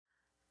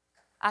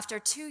After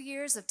 2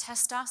 years of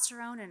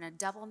testosterone and a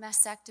double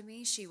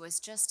mastectomy, she was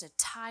just a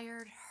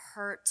tired,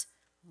 hurt,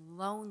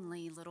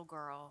 lonely little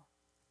girl.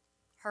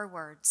 Her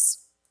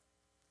words.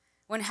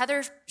 When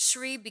Heather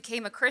Shreve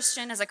became a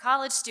Christian as a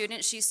college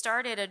student, she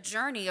started a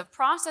journey of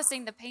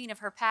processing the pain of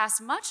her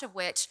past, much of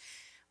which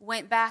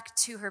went back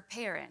to her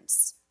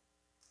parents.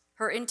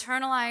 Her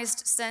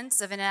internalized sense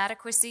of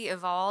inadequacy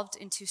evolved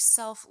into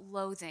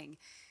self-loathing.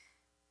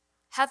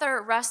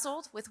 Heather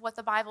wrestled with what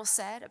the Bible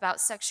said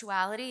about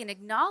sexuality and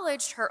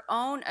acknowledged her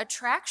own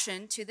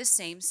attraction to the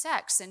same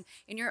sex. And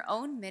in your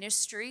own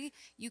ministry,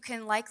 you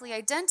can likely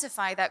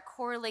identify that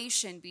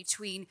correlation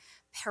between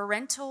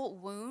parental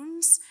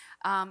wounds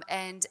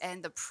and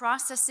the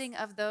processing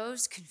of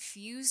those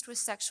confused with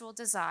sexual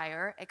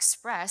desire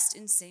expressed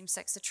in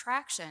same-sex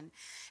attraction.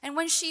 And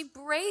when she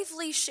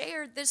bravely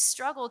shared this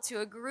struggle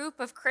to a group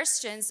of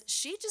Christians,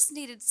 she just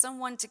needed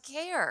someone to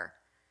care,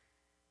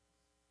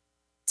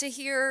 to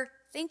hear,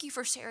 "Thank you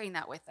for sharing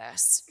that with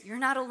us. You're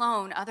not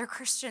alone. Other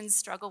Christians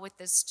struggle with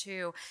this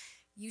too.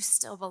 You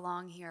still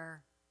belong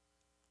here."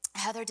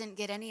 Heather didn't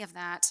get any of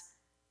that.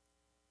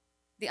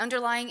 The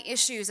underlying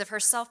issues of her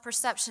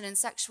self-perception and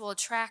sexual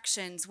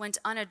attractions went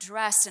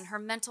unaddressed, and her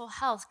mental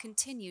health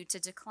continued to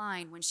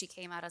decline when she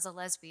came out as a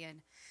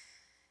lesbian.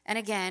 And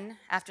again,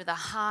 after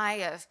the high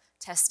of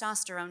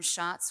testosterone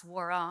shots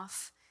wore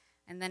off,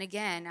 and then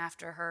again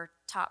after her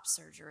top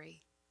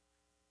surgery.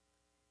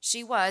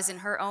 She was, in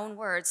her own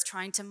words,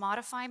 trying to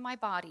modify my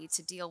body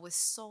to deal with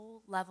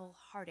soul-level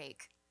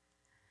heartache.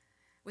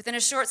 Within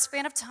a short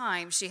span of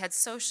time, she had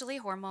socially,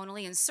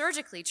 hormonally, and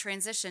surgically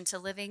transitioned to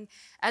living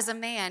as a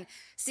man.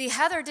 See,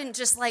 Heather didn't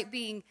just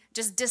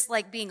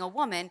dislike being a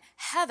woman.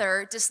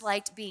 Heather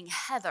disliked being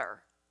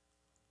Heather.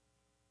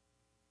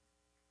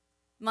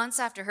 Months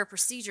after her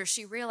procedure,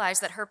 she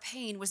realized that her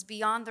pain was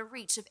beyond the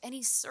reach of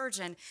any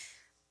surgeon.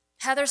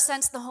 Heather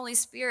sensed the Holy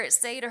Spirit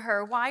say to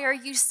her, "Why are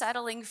you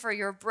settling for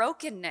your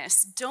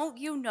brokenness? Don't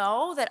you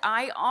know that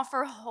I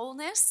offer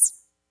wholeness?"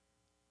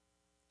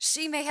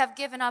 She may have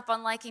given up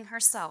on liking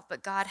herself,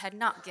 but God had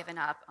not given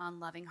up on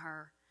loving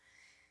her.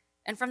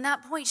 And from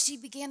that point, she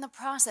began the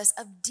process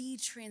of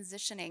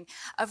detransitioning,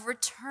 of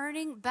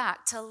returning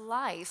back to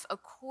life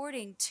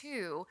according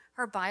to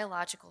her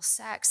biological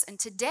sex. And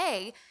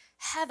today,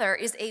 Heather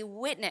is a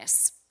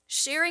witness,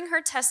 sharing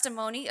her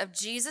testimony of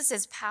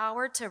Jesus'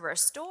 power to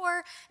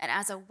restore and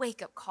as a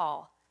wake-up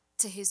call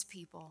to his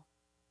people.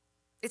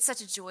 It's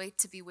such a joy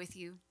to be with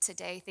you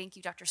today. Thank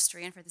you, Dr.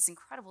 Strand, for this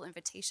incredible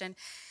invitation.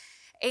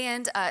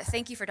 And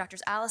thank you for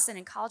Drs. Allison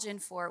and Colgin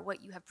for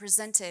what you have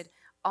presented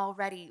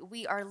already.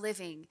 We are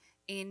living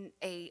in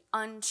an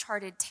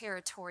uncharted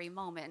territory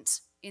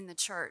moment in the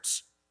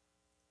church.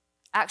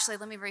 Actually,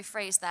 let me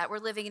rephrase that. We're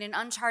living in an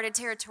uncharted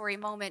territory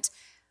moment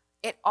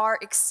at our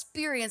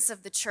experience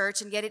of the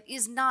church, and yet it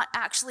is not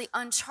actually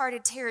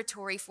uncharted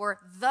territory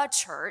for the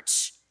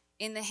church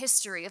in the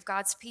history of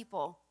God's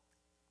people.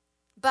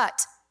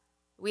 But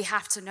we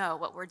have to know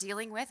what we're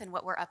dealing with and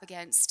what we're up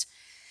against.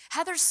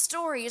 Heather's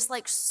story is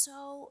like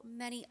so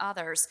many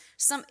others.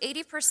 Some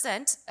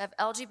 80% of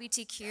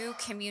LGBTQ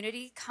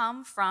community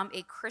come from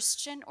a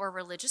Christian or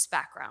religious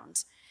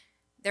background.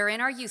 They're in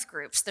our youth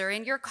groups. They're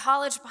in your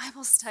college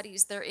Bible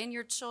studies. They're in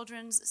your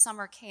children's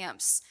summer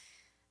camps.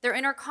 They're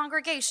in our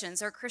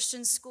congregations, our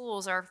Christian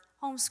schools, our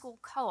homeschool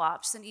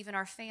co-ops, and even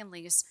our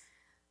families.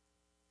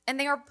 And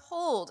they are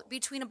pulled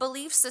between a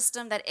belief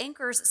system that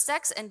anchors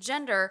sex and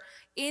gender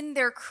in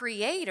their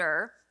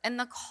creator and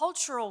the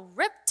cultural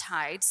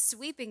riptide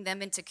sweeping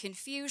them into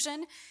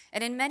confusion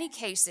and, in many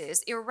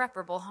cases,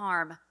 irreparable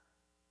harm.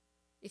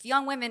 If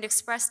young women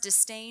express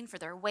disdain for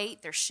their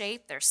weight, their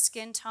shape, their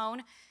skin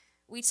tone,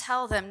 we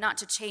tell them not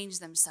to change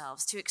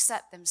themselves, to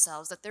accept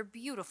themselves, that they're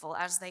beautiful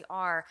as they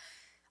are,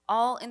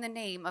 all in the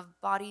name of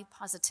body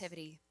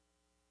positivity.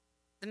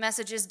 The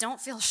message is,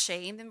 don't feel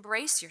shame,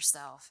 embrace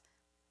yourself.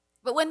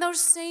 But when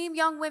those same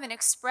young women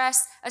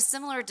express a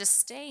similar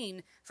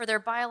disdain for their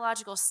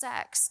biological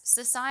sex,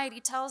 society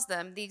tells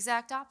them the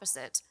exact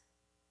opposite.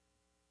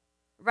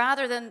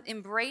 Rather than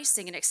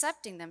embracing and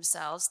accepting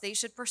themselves, they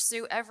should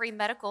pursue every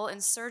medical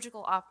and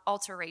surgical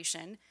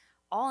alteration,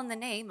 all in the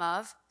name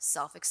of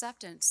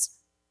self-acceptance.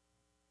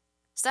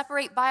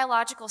 Separate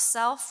biological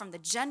self from the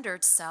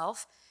gendered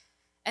self,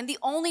 and the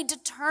only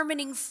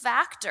determining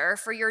factor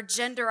for your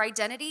gender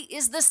identity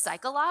is the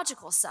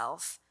psychological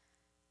self.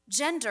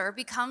 Gender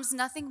becomes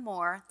nothing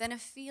more than a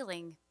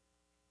feeling.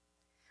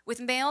 With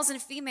males and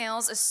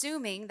females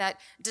assuming that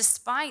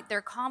despite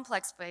their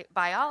complex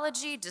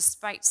biology,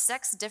 despite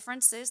sex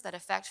differences that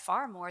affect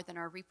far more than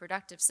our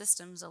reproductive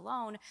systems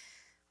alone,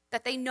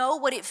 that they know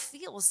what it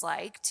feels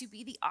like to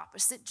be the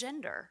opposite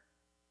gender.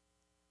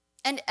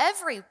 And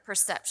every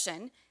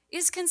perception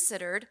is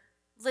considered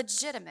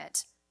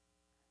legitimate.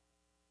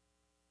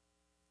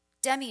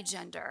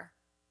 Demigender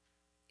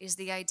is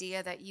the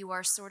idea that you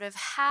are sort of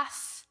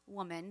half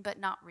woman, but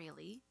not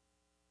really.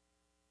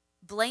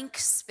 Blank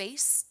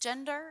space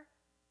gender,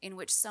 in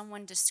which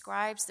someone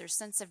describes their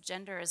sense of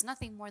gender as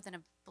nothing more than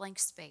a blank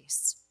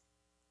space.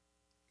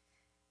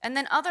 And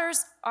then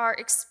others are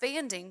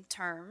expanding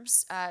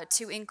terms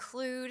to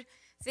include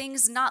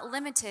things not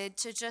limited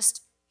to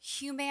just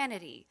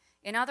humanity.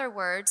 In other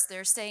words,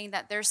 they're saying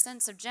that their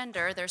sense of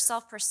gender, their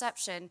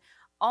self-perception,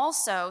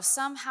 also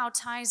somehow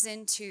ties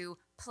into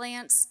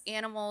plants,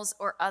 animals,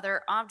 or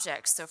other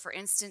objects. So for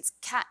instance,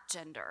 cat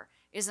gender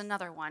is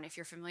another one. If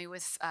you're familiar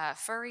with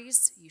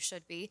furries, you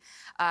should be.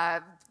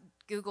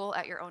 Google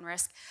at your own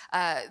risk.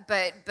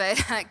 But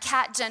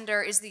cat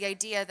gender is the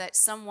idea that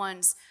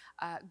someone's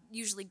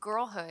usually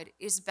girlhood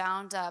is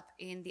bound up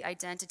in the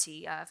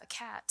identity of a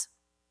cat.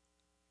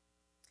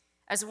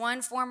 As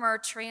one former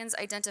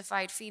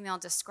trans-identified female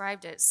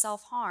described it,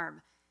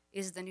 self-harm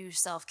is the new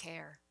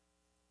self-care.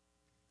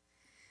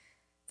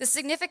 The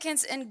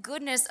significance and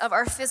goodness of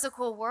our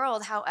physical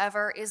world,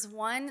 however, is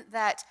one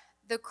that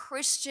the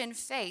Christian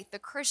faith, the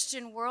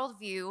Christian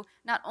worldview,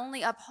 not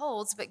only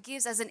upholds, but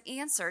gives as an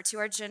answer to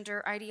our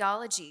gender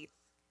ideology.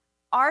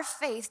 Our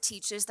faith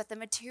teaches that the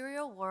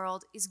material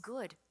world is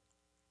good,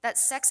 that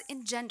sex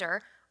and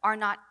gender are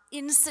not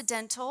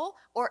incidental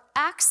or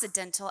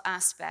accidental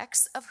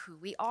aspects of who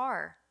we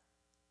are.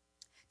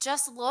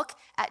 Just look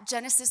at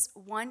Genesis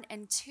 1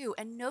 and 2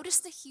 and notice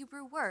the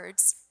Hebrew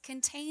words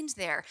contained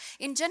there.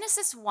 In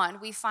Genesis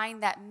 1, we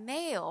find that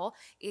male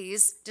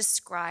is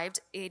described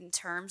in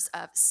terms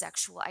of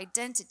sexual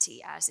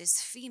identity, as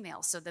is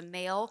female. So the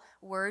male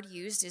word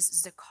used is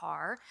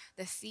zakar,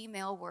 the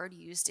female word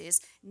used is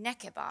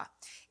nekeba.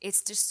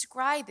 It's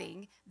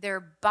describing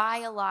their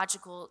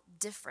biological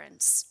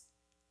difference.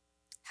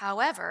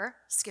 However,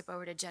 skip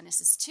over to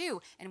Genesis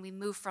 2, and we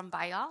move from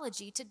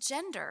biology to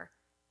gender,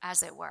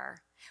 as it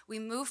were. We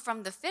move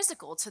from the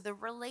physical to the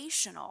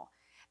relational.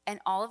 And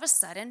all of a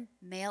sudden,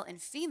 male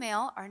and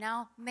female are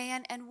now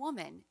man and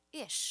woman.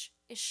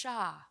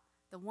 Isha.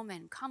 The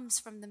woman comes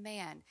from the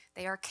man.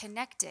 They are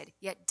connected,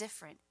 yet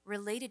different,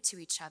 related to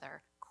each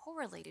other,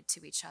 correlated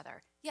to each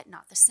other, yet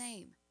not the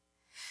same.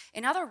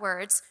 In other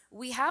words,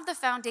 we have the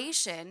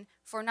foundation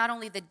for not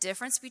only the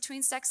difference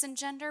between sex and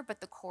gender,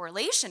 but the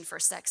correlation for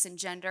sex and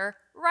gender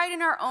right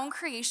in our own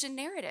creation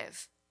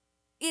narrative.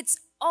 It's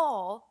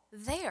all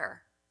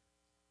there.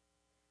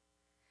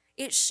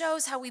 It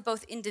shows how we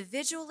both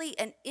individually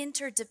and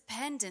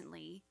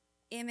interdependently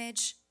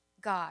image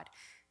God.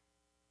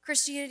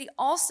 Christianity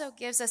also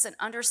gives us an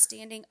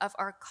understanding of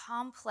our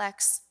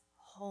complex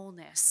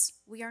wholeness.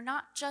 We are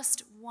not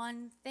just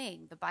one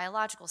thing, the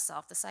biological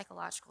self, the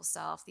psychological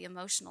self, the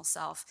emotional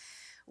self.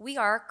 We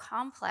are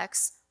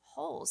complex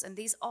wholes, and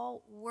these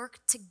all work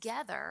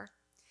together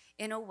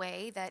in a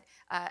way that,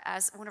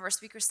 as one of our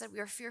speakers said, we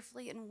are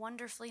fearfully and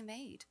wonderfully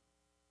made.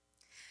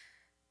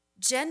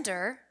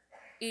 Gender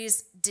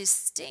is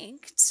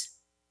distinct,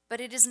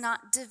 but it is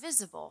not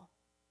divisible.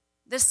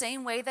 The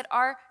same way that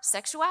our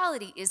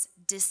sexuality is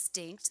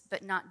distinct,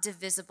 but not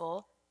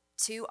divisible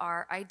to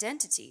our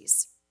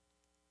identities.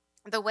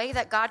 The way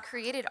that God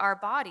created our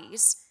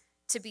bodies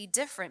to be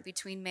different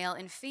between male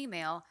and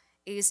female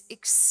is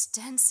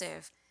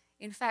extensive.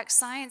 In fact,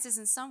 science is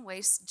in some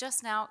ways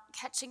just now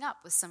catching up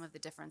with some of the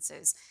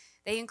differences.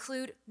 They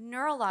include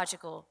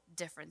neurological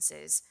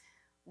differences.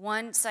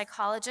 One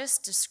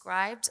psychologist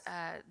described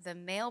the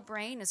male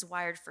brain as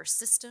wired for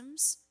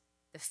systems,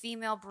 the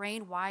female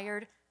brain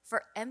wired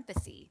for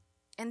empathy.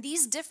 And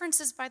these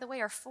differences, by the way,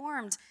 are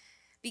formed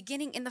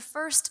beginning in the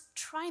first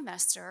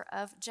trimester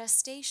of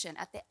gestation.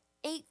 At the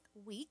 8th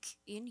week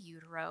in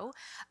utero,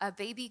 a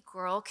baby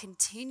girl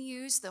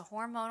continues the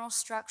hormonal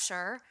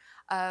structure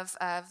of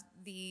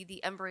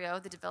the embryo,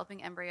 the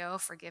developing embryo.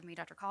 Forgive me,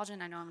 Dr.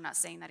 Colgin, I know I'm not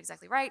saying that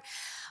exactly right.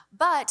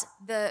 But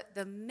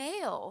the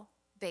male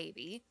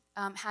baby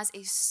has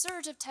a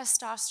surge of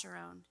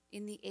testosterone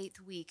in the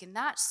 8th week, and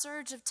that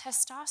surge of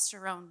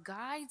testosterone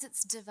guides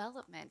its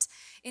development.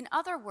 In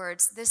other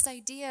words, this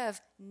idea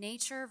of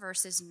nature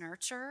versus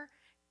nurture,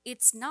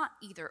 it's not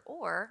either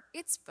or,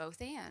 it's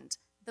both and.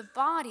 The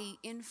body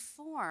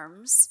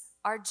informs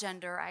our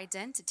gender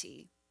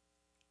identity.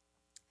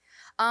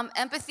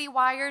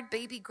 Empathy-wired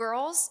baby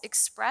girls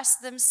express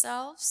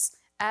themselves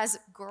as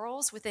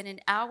girls within an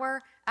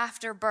hour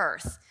after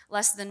birth.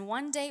 Less than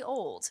 1 day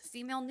old,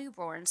 female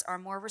newborns are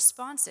more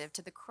responsive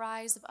to the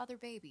cries of other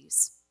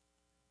babies.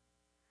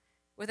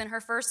 Within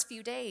her first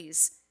few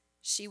days,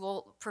 she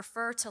will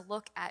prefer to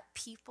look at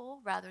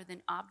people rather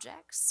than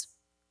objects.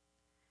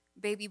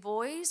 Baby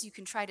boys, you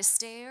can try to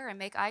stare and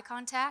make eye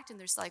contact, and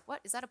there's like,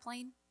 what, is that a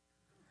plane?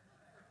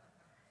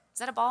 Is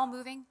that a ball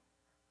moving?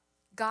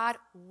 God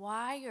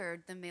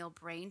wired the male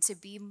brain to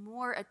be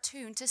more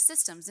attuned to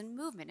systems and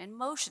movement and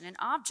motion and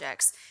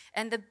objects.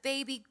 And the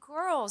baby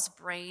girl's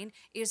brain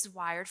is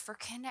wired for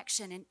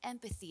connection and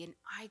empathy and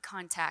eye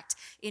contact.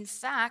 In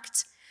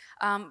fact,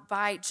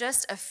 by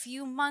just a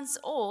few months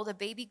old, a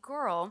baby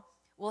girl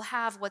will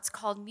have what's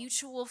called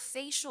mutual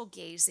facial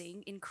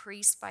gazing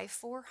increased by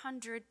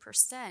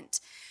 400%.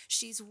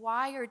 She's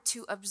wired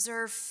to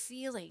observe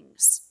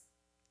feelings.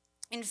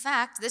 In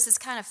fact, this is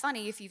kind of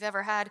funny if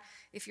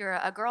you're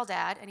a girl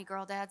dad, any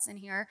girl dads in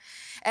here?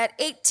 At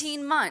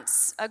 18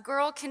 months, a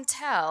girl can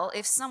tell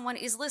if someone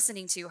is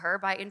listening to her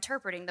by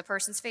interpreting the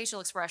person's facial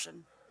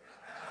expression.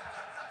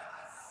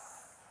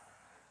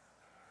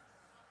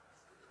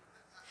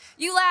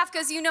 You laugh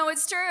because you know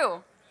it's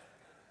true.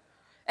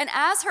 And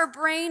as her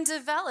brain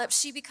develops,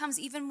 she becomes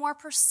even more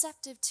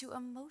perceptive to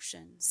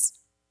emotions,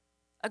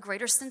 a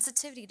greater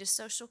sensitivity to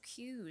social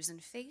cues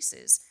and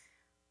faces.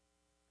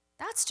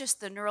 That's just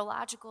the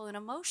neurological and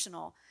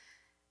emotional.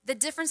 The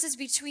differences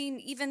between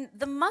even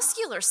the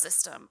muscular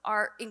system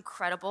are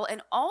incredible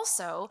and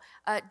also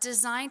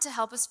designed to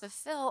help us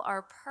fulfill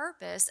our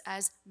purpose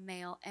as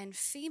male and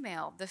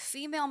female. The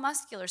female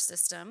muscular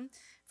system,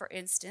 for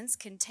instance,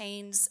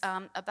 contains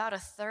about a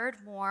third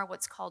more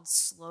what's called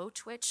slow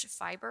twitch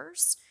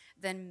fibers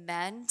than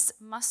men's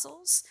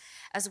muscles,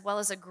 as well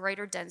as a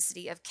greater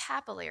density of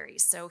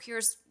capillaries. So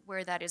here's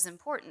where that is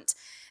important.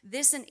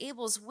 This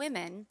enables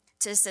women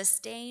to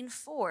sustain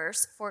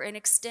force for an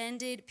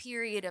extended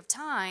period of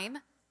time,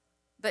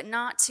 but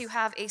not to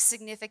have a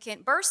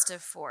significant burst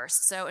of force.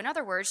 So in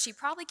other words, she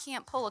probably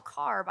can't pull a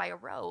car by a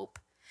rope,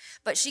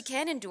 but she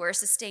can endure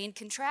sustained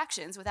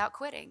contractions without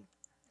quitting.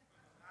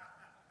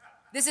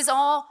 This is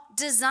all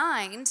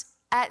designed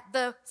at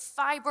the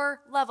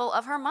fiber level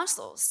of her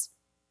muscles.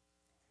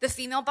 The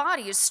female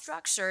body is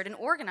structured and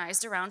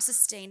organized around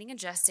sustaining and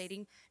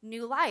gestating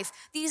new life.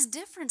 These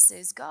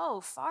differences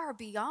go far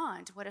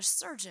beyond what a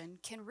surgeon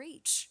can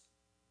reach.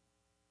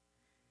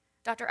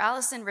 Dr.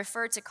 Allison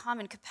referred to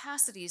common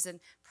capacities and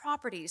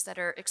properties that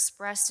are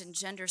expressed in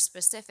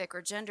gender-specific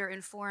or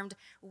gender-informed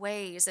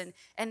ways,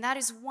 and that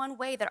is one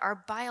way that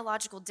our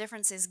biological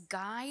differences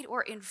guide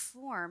or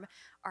inform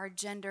our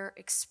gender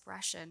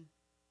expression.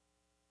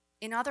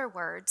 In other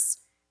words,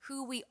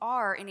 who we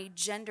are in a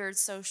gendered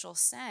social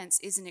sense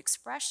is an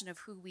expression of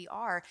who we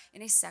are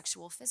in a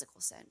sexual physical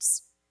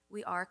sense.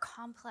 We are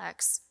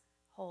complex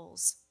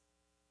wholes.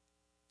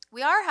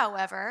 We are,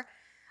 however,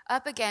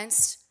 up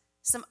against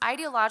some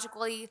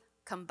ideologically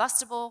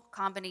combustible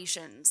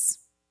combinations.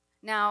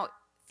 Now,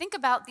 think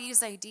about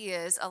these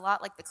ideas a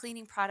lot like the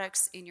cleaning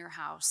products in your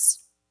house.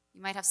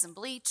 You might have some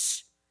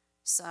bleach,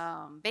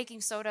 some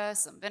baking soda,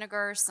 some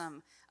vinegar,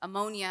 some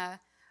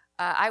ammonia.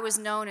 I was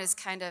known as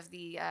kind of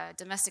the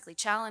domestically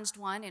challenged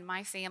one in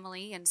my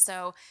family, and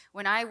so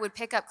when I would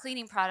pick up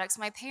cleaning products,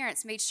 my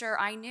parents made sure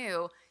I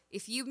knew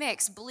if you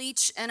mix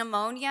bleach and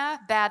ammonia,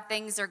 bad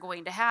things are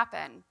going to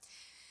happen.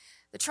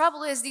 The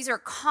trouble is these are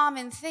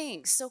common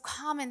things, so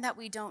common that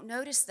we don't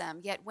notice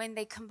them, yet when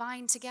they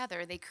combine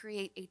together, they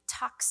create a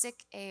toxic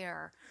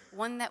air,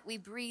 one that we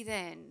breathe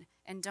in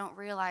and don't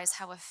realize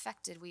how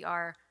affected we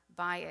are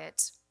by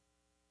it.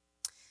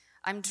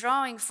 I'm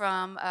drawing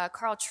from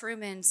Carl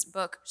Trueman's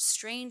book,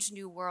 Strange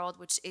New World,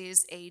 which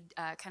is a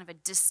kind of a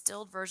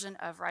distilled version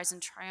of Rise and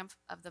Triumph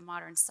of the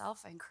Modern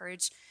Self. I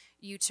encourage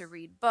you to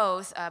read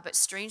both, but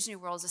Strange New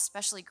World is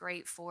especially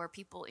great for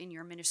people in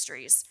your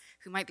ministries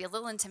who might be a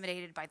little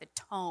intimidated by the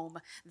tome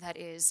that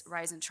is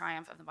Rise and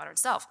Triumph of the Modern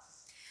Self.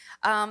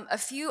 A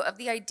few of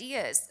the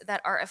ideas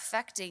that are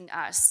affecting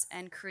us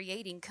and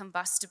creating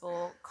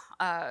combustible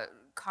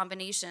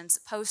combinations,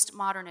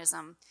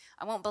 postmodernism.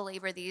 I won't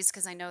belabor these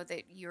because I know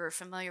that you're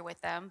familiar with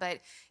them,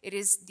 but it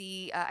is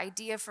the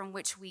idea from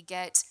which we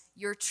get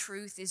your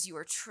truth is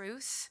your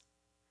truth.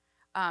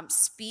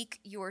 Speak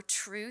your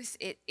truth.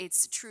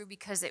 It's true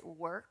because it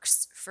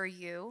works for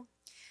you.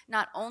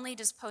 Not only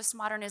does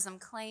postmodernism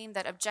claim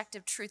that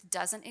objective truth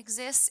doesn't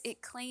exist,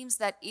 it claims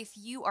that if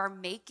you are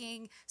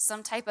making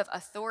some type of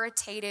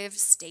authoritative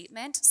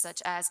statement,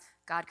 such as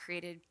God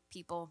created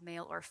people,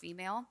 male or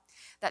female,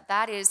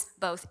 that is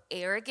both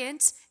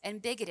arrogant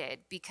and bigoted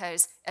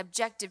because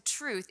objective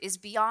truth is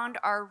beyond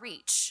our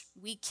reach.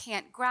 We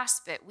can't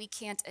grasp it. We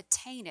can't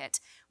attain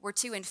it. We're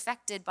too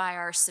infected by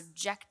our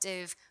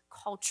subjective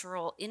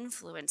cultural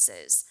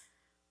influences.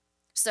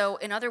 So,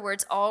 in other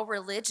words, all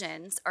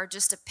religions are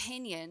just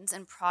opinions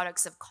and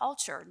products of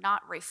culture,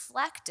 not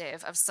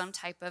reflective of some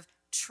type of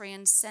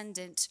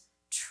transcendent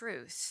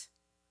truth.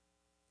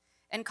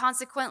 And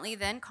consequently,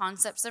 then,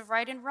 concepts of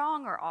right and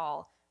wrong are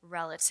all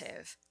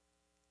relative.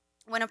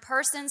 When a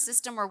person,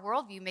 system, or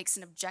worldview makes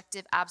an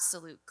objective,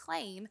 absolute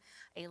claim,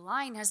 a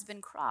line has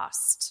been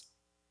crossed,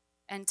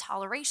 and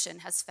toleration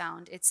has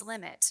found its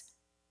limit.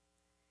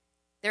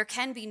 There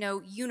can be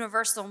no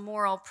universal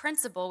moral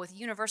principle with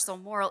universal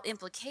moral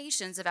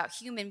implications about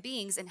human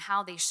beings and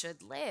how they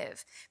should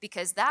live,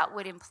 because that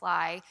would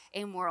imply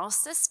a moral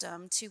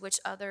system to which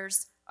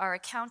others are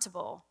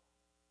accountable,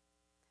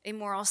 a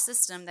moral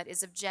system that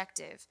is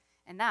objective,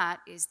 and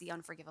that is the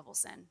unforgivable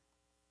sin.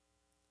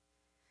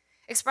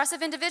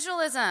 Expressive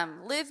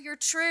individualism, live your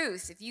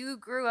truth. If you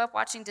grew up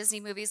watching Disney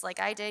movies like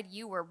I did,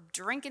 you were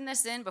drinking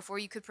this in before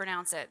you could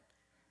pronounce it.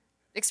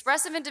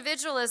 Expressive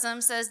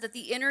individualism says that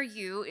the inner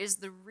you is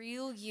the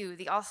real you,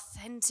 the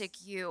authentic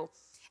you.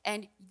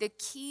 And the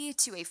key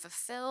to a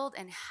fulfilled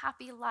and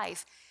happy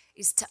life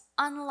is to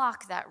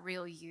unlock that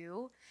real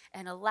you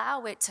and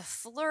allow it to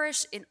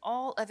flourish in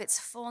all of its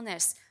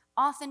fullness.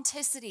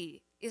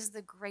 Authenticity is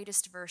the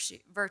greatest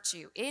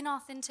virtue.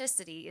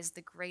 Inauthenticity is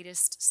the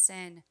greatest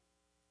sin.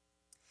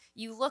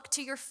 You look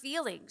to your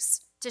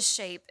feelings to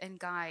shape and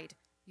guide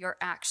your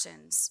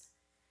actions.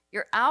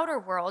 Your outer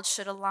world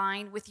should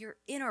align with your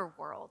inner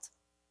world.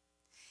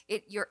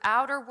 Your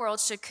outer world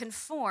should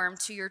conform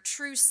to your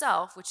true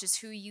self, which is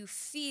who you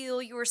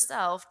feel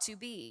yourself to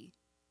be.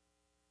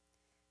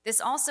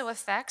 This also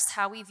affects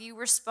how we view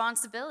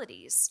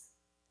responsibilities,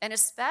 and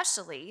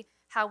especially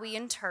how we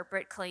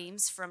interpret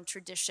claims from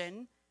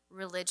tradition,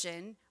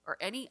 religion, or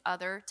any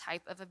other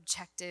type of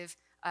objective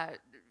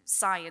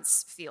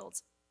science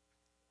field.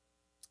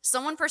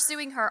 Someone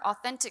pursuing her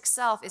authentic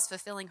self is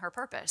fulfilling her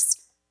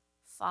purpose,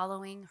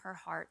 following her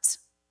heart.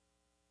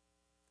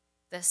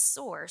 The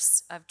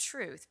source of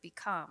truth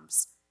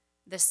becomes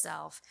the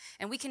self.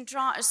 And we can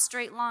draw a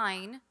straight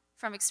line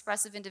from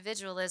expressive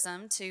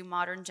individualism to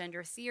modern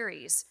gender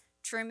theories.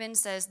 Truman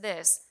says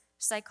this: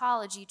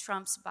 psychology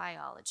trumps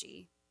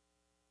biology.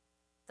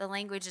 The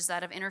language is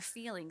that of inner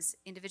feelings,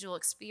 individual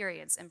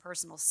experience, and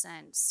personal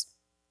sense.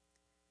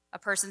 A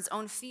person's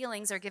own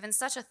feelings are given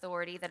such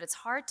authority that it's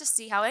hard to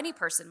see how any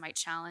person might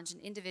challenge an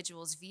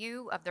individual's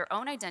view of their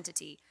own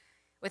identity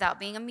without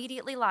being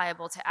immediately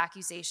liable to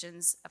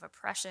accusations of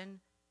oppression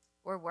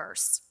or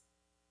worse.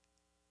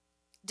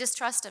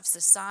 Distrust of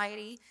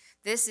society.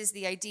 This is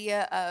the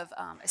idea of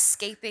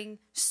escaping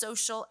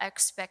social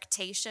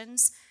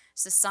expectations.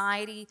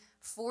 Society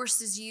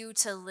forces you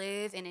to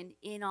live in an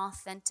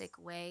inauthentic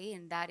way,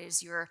 and that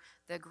is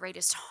the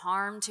greatest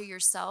harm to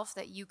yourself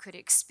that you could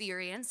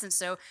experience. And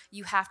so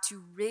you have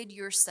to rid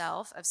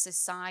yourself of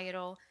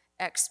societal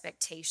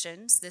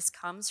expectations. This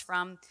comes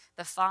from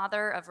the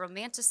father of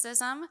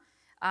Romanticism,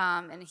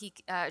 and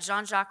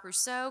Jean-Jacques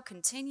Rousseau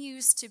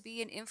continues to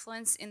be an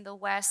influence in the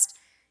West.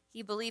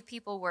 He believed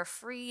people were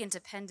free,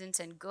 independent,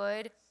 and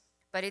good,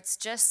 but it's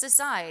just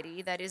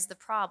society that is the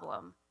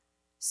problem.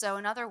 So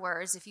in other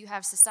words, if you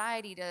have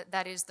society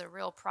that is the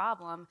real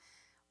problem,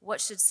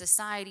 what should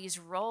society's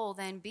role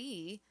then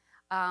be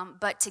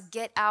but to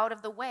get out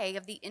of the way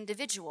of the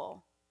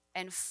individual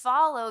and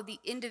follow the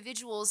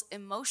individual's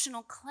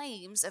emotional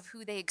claims of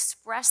who they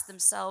express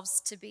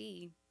themselves to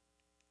be?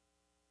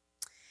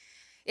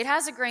 It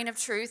has a grain of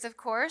truth, of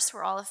course.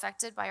 We're all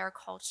affected by our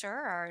culture,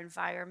 our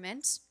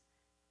environment,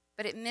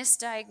 but it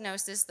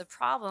misdiagnoses the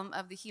problem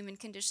of the human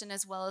condition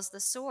as well as the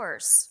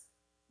source.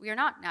 We are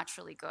not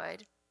naturally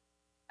good,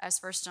 as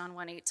 1 John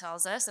 1:8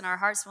 tells us, and our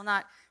hearts will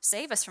not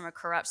save us from a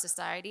corrupt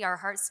society. Our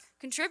hearts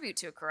contribute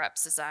to a corrupt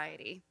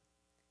society.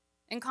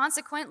 And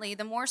consequently,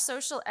 the more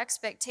social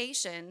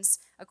expectations,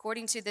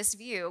 according to this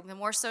view, the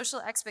more social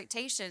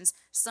expectations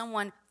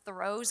someone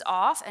throws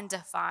off and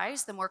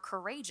defies, the more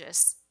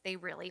courageous they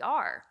really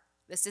are.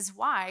 This is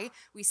why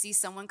we see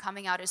someone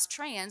coming out as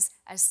trans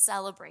as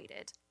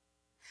celebrated.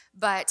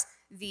 But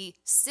the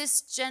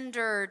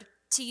cisgendered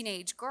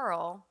teenage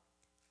girl,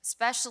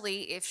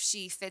 especially if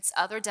she fits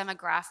other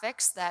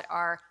demographics that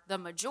are the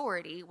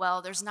majority,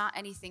 well, there's not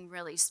anything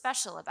really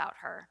special about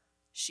her.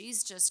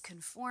 She's just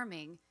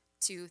conforming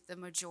to the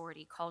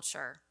majority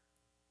culture.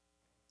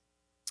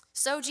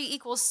 Soji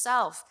equals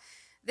self.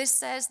 This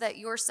says that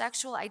your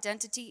sexual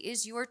identity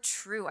is your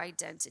true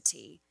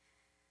identity.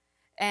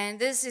 And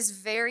this is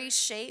very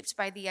shaped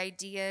by the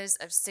ideas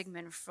of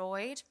Sigmund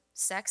Freud.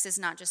 Sex is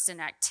not just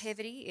an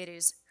activity, it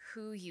is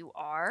who you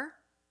are.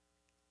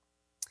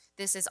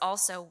 This is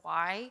also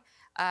why,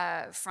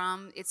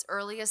 from its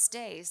earliest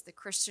days, the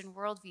Christian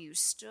worldview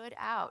stood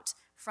out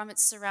from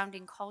its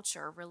surrounding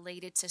culture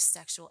related to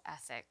sexual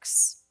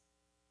ethics.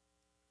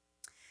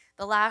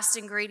 The last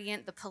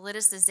ingredient, the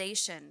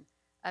politicization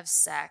of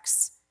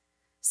sex,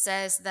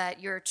 says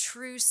that your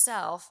true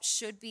self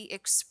should be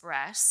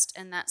expressed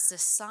and that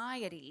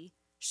society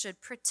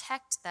should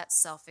protect that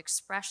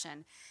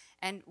self-expression.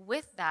 And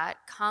with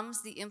that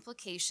comes the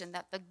implication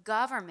that the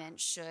government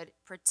should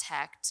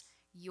protect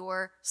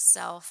your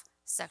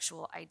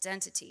self-sexual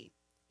identity.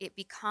 It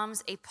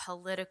becomes a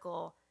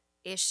political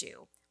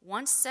issue.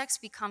 Once sex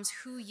becomes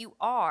who you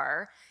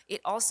are,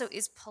 it also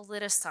is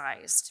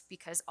politicized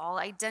because all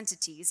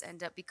identities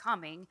end up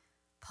becoming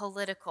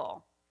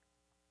political.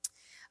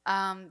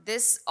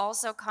 This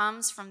also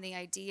comes from the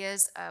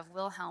ideas of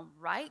Wilhelm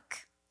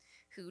Reich,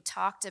 who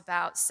talked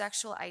about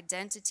sexual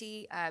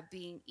identity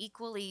being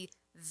equally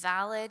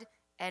valid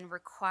and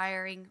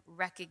requiring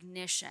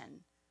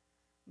recognition,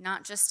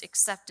 not just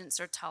acceptance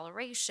or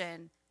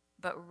toleration,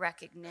 but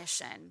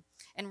recognition.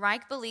 And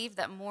Reich believed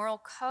that moral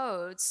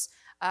codes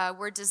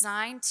were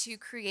designed to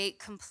create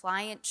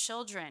compliant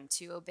children,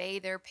 to obey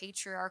their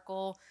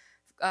patriarchal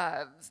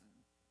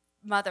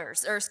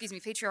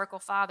patriarchal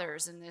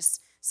fathers in this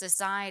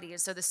society.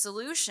 And so the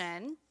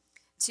solution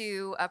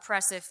to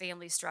oppressive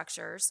family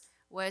structures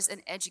was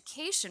an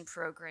education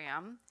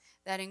program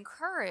that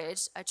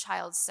encouraged a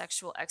child's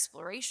sexual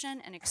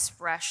exploration and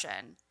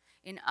expression.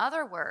 In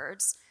other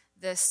words,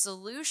 the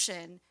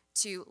solution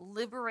to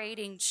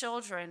liberating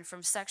children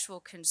from sexual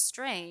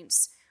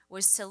constraints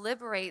was to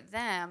liberate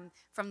them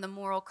from the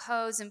moral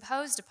codes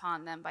imposed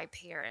upon them by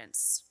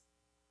parents.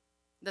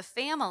 The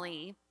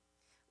family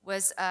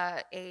was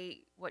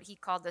what he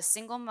called the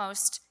single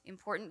most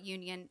important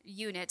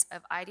unit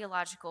of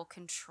ideological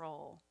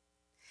control.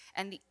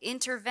 And the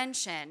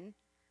intervention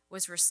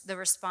was the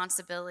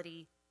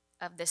responsibility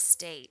of the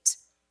state.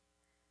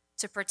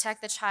 To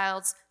protect the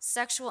child's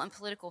sexual and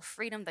political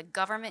freedom, the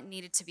government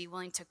needed to be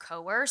willing to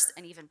coerce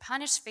and even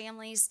punish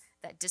families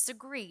that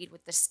disagreed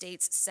with the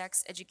state's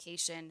sex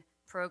education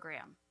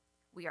program.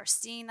 We are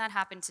seeing that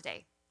happen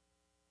today.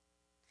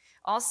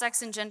 All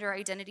sex and gender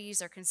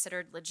identities are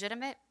considered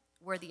legitimate,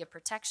 worthy of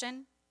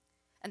protection,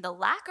 and the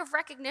lack of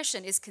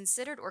recognition is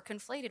considered or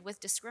conflated with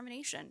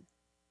discrimination.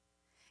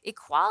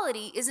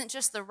 Equality isn't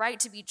just the right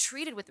to be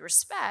treated with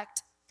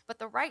respect, but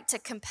the right to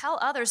compel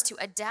others to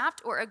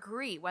adapt or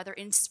agree, whether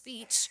in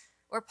speech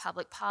or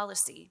public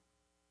policy.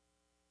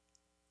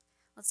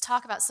 Let's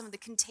talk about some of the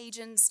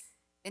contagions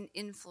and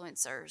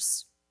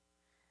influencers.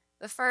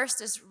 The first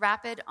is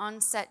rapid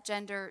onset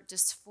gender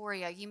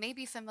dysphoria. You may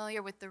be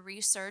familiar with the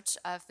research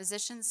of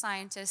physician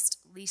scientist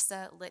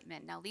Lisa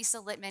Littman. Now, Lisa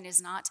Littman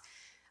is not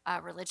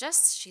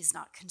religious, she's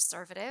not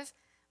conservative,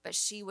 but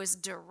she was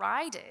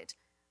derided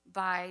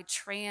by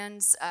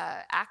trans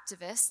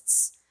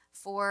activists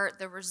for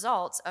the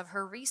results of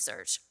her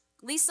research.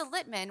 Lisa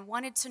Littman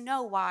wanted to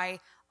know why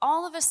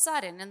all of a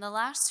sudden in the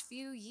last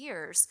few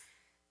years,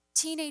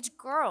 teenage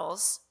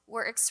girls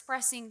were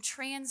expressing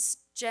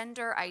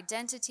transgender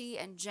identity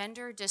and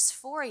gender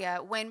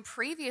dysphoria when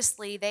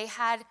previously they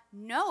had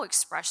no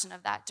expression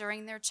of that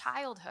during their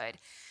childhood.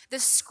 The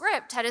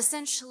script had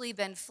essentially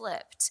been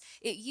flipped.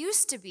 It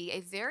used to be a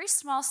very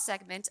small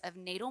segment of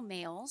natal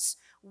males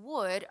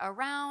would,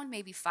 around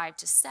maybe 5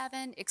 to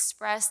 7,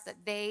 express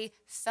that they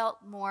felt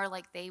more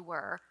like they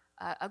were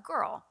a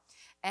girl.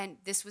 And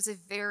this was a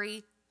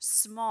very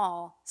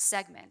small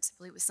segment. I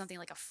believe it was something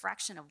like a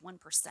fraction of 1%.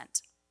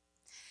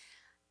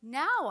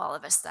 Now, all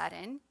of a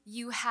sudden,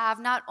 you have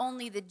not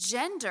only the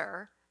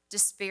gender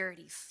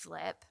disparity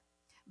flip,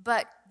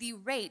 but the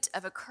rate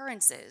of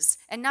occurrences.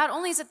 And not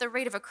only is it the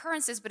rate of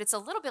occurrences, but it's a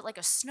little bit like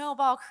a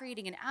snowball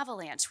creating an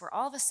avalanche where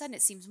all of a sudden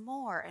it seems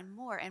more and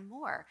more and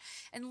more.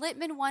 And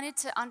Littman wanted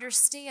to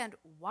understand,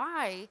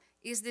 why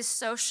is this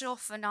social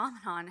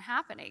phenomenon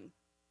happening?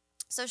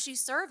 So she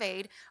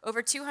surveyed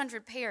over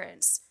 200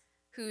 parents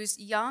whose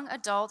young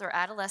adult or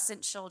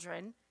adolescent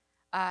children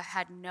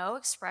had no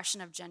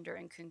expression of gender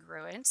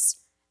incongruence,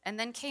 and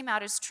then came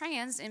out as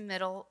trans in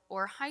middle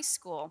or high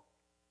school.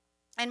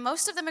 And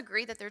most of them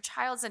agree that their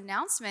child's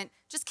announcement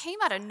just came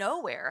out of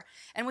nowhere.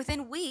 And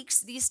within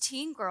weeks, these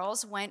teen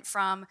girls went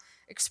from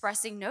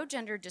expressing no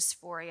gender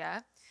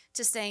dysphoria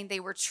to saying they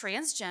were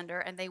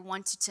transgender and they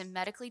wanted to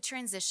medically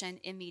transition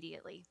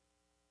immediately.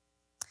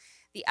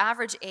 The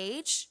average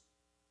age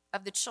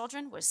of the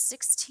children was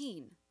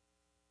 16,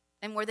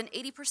 and more than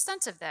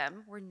 80% of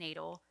them were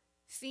natal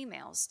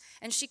females.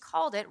 And she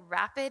called it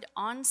rapid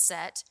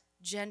onset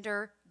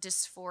gender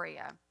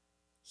dysphoria.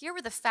 Here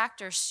were the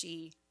factors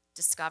she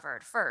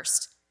discovered.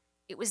 First,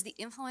 it was the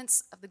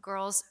influence of the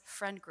girls'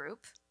 friend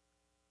group.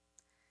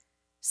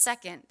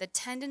 Second, the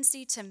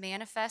tendency to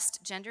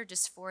manifest gender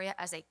dysphoria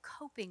as a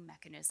coping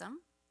mechanism.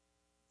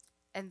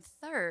 And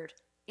third,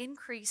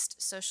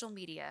 increased social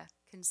media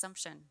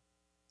consumption.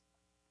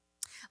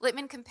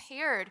 Littman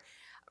compared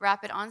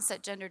rapid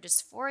onset gender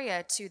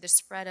dysphoria to the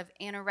spread of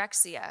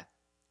anorexia.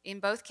 In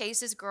both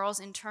cases, girls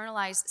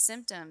internalize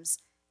symptoms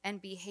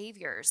and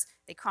behaviors.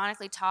 They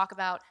chronically talk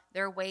about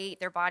their weight,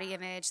 their body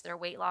image, their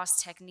weight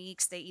loss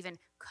techniques. They even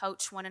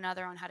coach one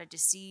another on how to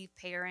deceive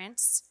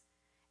parents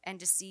and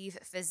deceive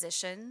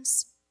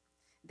physicians.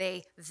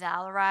 They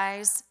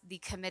valorize the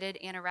committed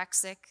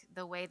anorexic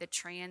the way the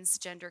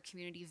transgender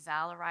community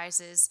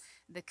valorizes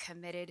the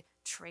committed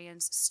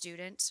trans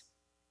student.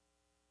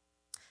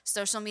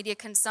 Social media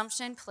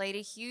consumption played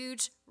a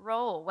huge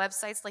role.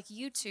 Websites like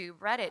YouTube,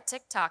 Reddit,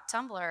 TikTok,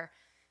 Tumblr,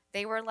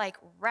 they were like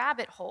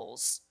rabbit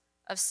holes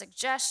of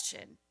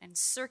suggestion and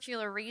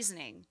circular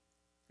reasoning.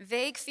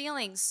 Vague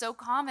feelings so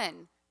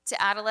common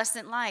to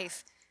adolescent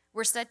life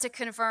were said to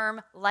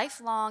confirm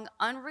lifelong,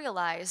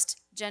 unrealized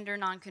gender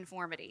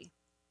nonconformity.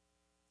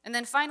 And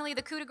then finally,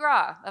 the coup de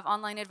grace of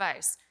online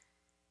advice.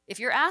 If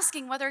you're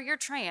asking whether you're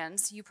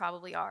trans, you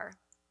probably are.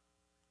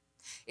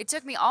 It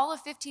took me all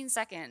of 15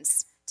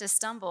 seconds to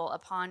stumble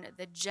upon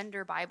the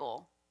Gender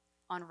Bible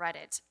on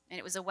Reddit. And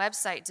it was a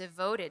website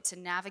devoted to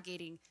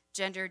navigating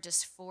gender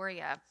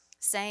dysphoria,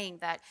 saying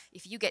that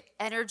if you get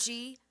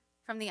energy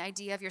from the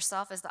idea of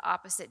yourself as the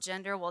opposite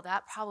gender, well,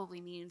 that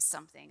probably means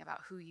something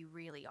about who you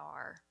really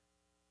are.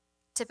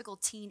 Typical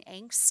teen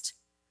angst,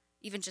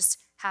 even just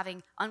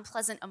having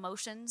unpleasant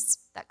emotions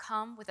that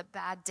come with a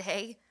bad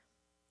day,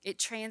 it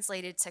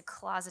translated to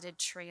closeted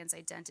trans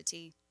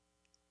identity.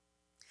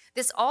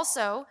 This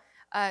also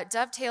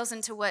dovetails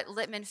into what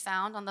Littman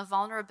found on the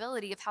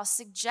vulnerability of how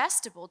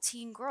suggestible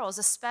teen girls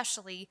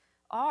especially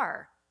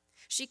are.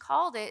 She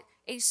called it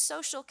a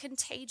social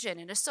contagion,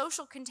 and a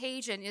social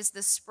contagion is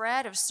the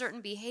spread of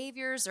certain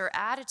behaviors or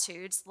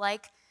attitudes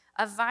like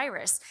a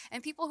virus.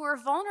 And people who are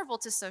vulnerable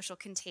to social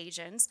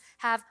contagions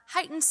have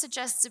heightened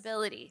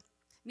suggestibility,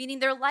 meaning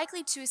they're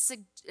likely to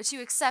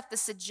accept the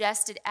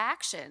suggested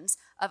actions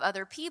of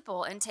other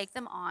people and take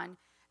them on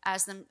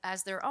as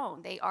their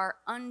own. They are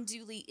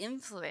unduly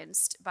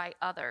influenced by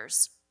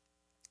others.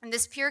 And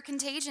this pure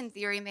contagion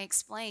theory may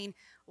explain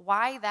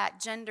why that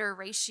gender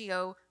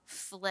ratio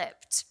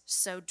flipped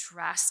so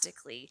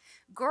drastically.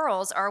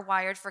 Girls are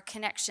wired for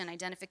connection,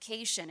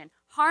 identification, and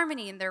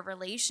harmony in their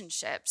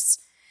relationships.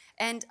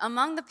 And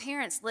among the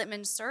parents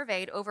Littman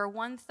surveyed, over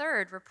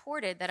 1/3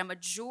 reported that a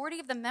majority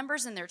of the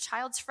members in their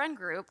child's friend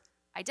group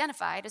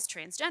identified as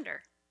transgender.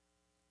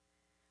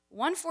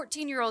 One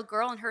 14-year-old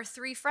girl and her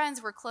 3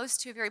 friends were close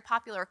to a very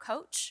popular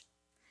coach,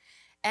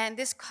 and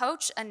this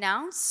coach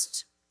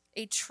announced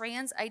a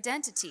trans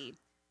identity.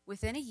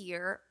 Within a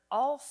year,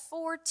 all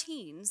 4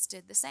 teens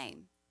did the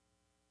same.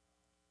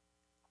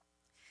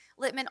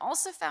 Littman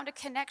also found a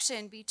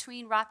connection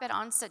between rapid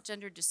onset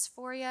gender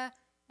dysphoria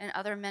and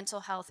other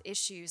mental health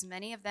issues.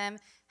 Many of them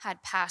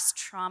had past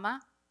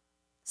trauma,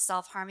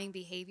 self-harming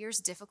behaviors,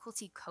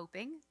 difficulty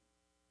coping.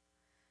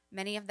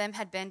 Many of them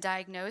had been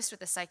diagnosed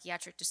with a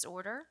psychiatric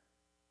disorder.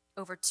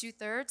 Over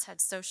 2/3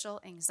 had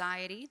social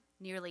anxiety.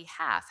 Nearly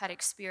half had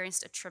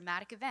experienced a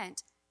traumatic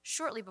event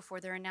shortly before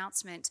their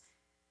announcement.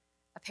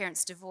 A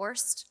parent's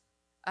divorced,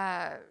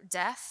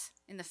 death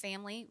in the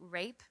family,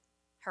 rape,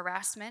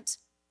 harassment,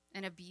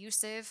 an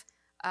abusive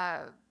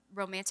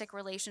romantic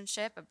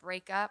relationship, a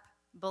breakup,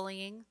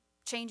 bullying,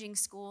 changing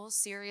schools,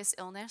 serious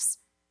illness,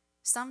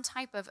 some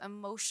type of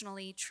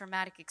emotionally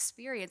traumatic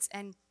experience,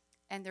 and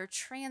their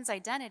trans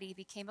identity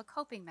became a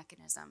coping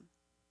mechanism.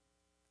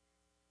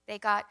 They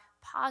got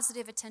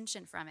positive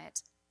attention from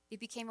it.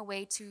 It became a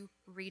way to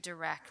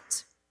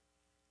redirect.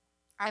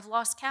 I've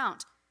lost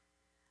count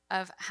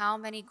of how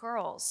many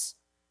girls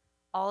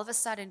all of a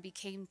sudden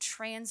became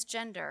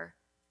transgender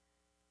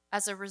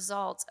as a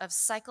result of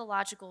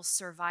psychological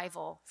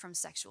survival from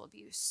sexual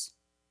abuse.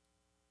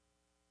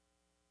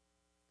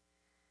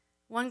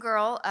 One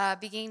girl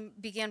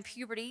began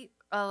puberty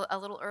a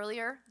little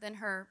earlier than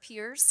her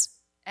peers,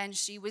 and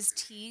she was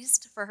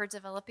teased for her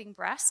developing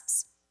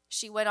breasts.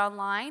 She went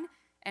online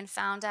and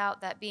found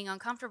out that being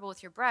uncomfortable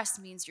with your breasts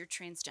means you're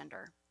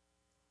transgender.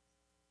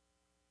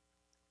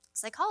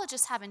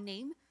 Psychologists have a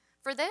name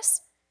for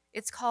this.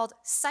 It's called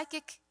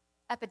psychic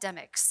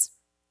epidemics.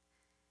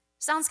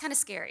 Sounds kind of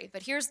scary,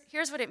 but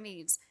here's what it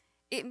means.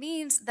 It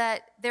means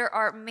that there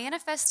are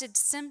manifested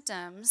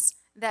symptoms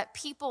that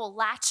people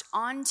latch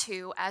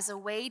onto as a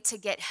way to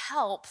get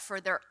help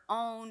for their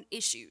own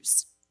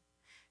issues.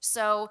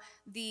 So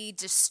the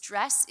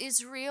distress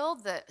is real,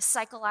 the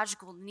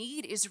psychological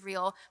need is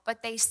real,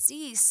 but they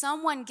see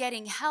someone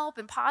getting help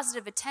and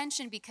positive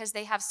attention because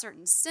they have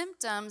certain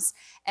symptoms,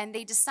 and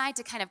they decide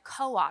to kind of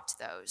co-opt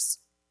those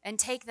and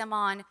take them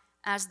on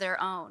as their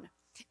own.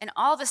 And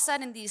all of a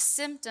sudden, these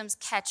symptoms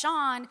catch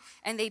on,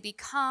 and they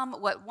become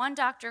what one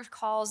doctor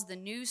calls the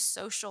new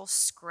social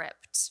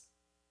script.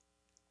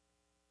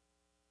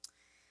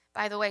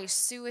 By the way,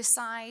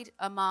 suicide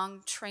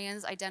among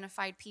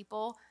trans-identified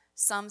people,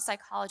 some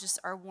psychologists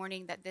are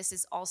warning that this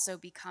is also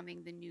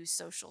becoming the new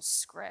social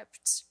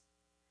script.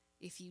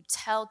 If you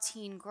tell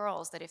teen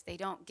girls that if they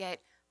don't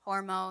get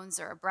hormones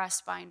or a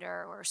breast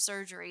binder or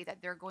surgery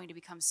that they're going to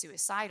become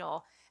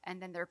suicidal,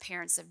 and then their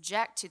parents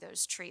object to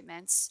those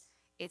treatments,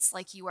 it's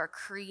like you are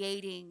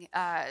creating,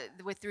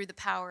 through the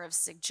power of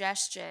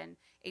suggestion,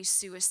 a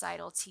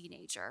suicidal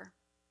teenager.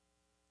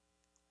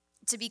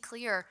 To be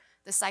clear,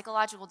 the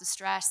psychological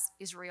distress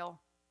is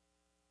real.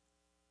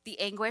 The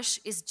anguish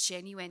is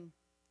genuine.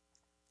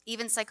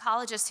 Even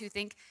psychologists who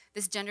think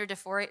this gender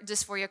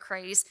dysphoria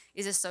craze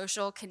is a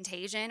social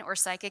contagion or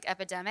psychic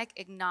epidemic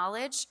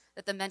acknowledge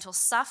that the mental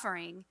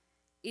suffering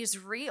is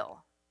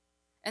real.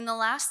 And the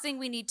last thing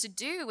we need to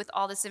do with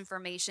all this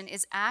information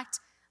is act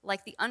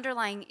like the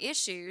underlying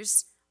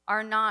issues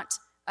are not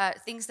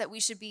things that we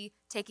should be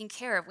taking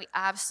care of. We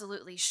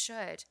absolutely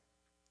should.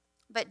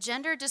 But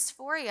gender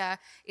dysphoria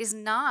is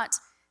not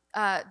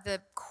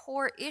the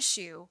core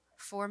issue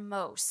for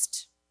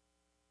most.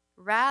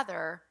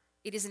 Rather,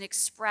 it is an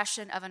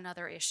expression of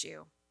another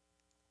issue.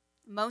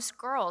 Most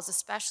girls,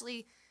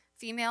 especially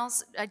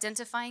females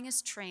identifying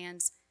as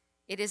trans,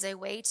 it is a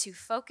way to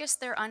focus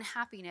their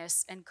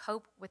unhappiness and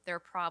cope with their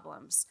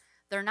problems.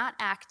 They're not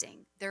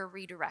acting, they're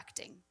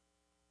redirecting.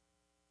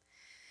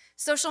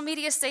 Social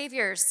media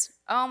saviors.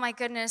 Oh my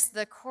goodness,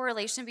 the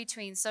correlation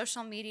between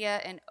social media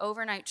and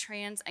overnight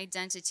trans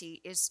identity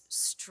is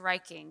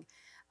striking.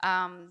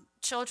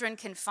 Children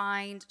can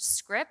find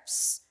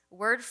scripts,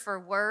 word for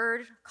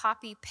word,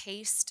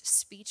 copy-paste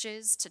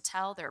speeches to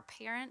tell their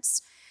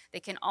parents. They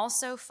can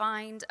also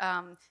find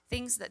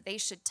things that they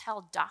should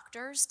tell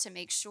doctors to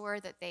make sure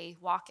that they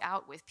walk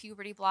out with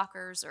puberty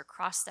blockers or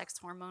cross-sex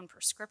hormone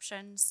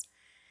prescriptions.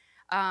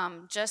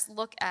 Just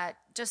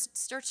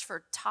search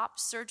for top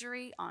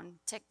surgery on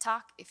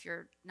TikTok if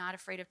you're not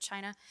afraid of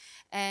China.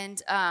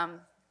 And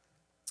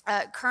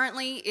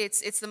currently,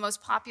 it's the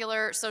most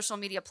popular social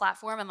media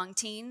platform among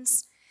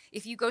teens.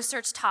 If you go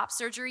search top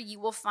surgery, you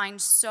will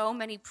find so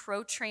many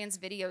pro-trans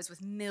videos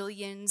with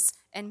millions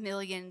and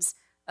millions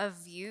of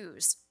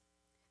views.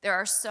 There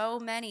are so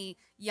many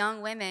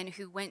young women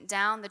who went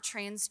down the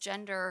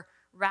transgender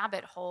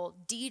rabbit hole,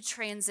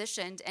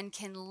 detransitioned, and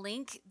can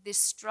link this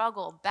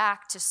struggle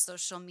back to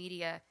social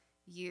media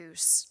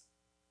use.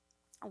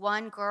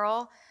 One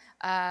girl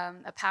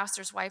a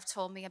pastor's wife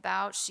told me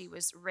about. She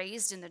was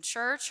raised in the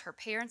church. Her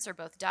parents are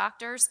both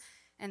doctors,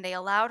 and they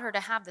allowed her to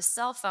have the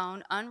cell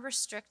phone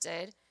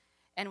unrestricted.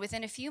 And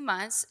within a few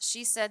months,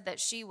 she said that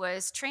she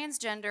was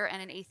transgender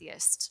and an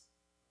atheist.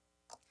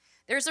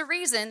 There's a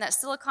reason that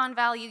Silicon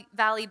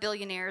Valley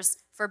billionaires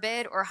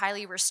forbid or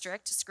highly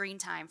restrict screen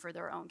time for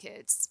their own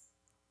kids.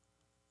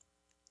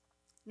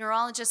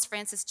 Neurologist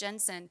Frances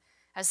Jensen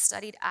has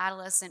studied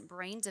adolescent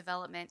brain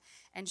development,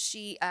 and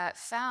she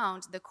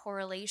found the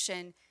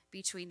correlation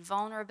between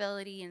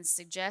vulnerability and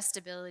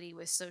suggestibility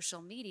with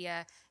social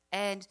media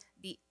and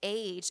the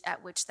age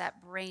at which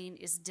that brain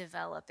is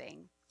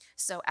developing.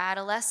 So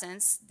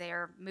adolescents,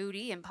 they're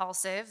moody,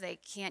 impulsive, they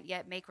can't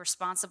yet make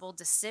responsible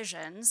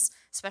decisions,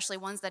 especially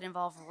ones that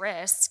involve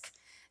risk.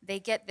 They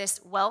get this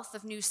wealth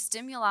of new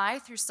stimuli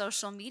through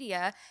social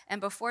media, and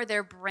before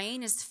their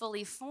brain is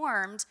fully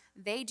formed,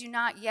 they do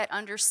not yet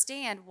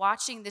understand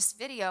watching this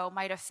video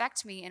might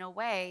affect me in a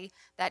way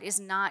that is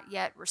not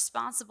yet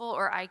responsible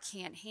or I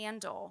can't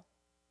handle.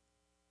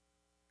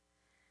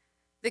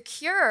 The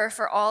cure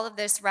for all of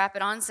this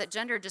rapid onset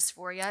gender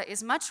dysphoria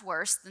is much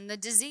worse than the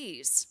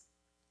disease.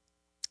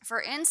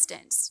 For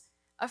instance,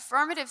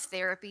 affirmative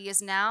therapy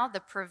is now the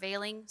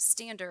prevailing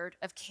standard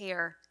of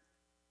care.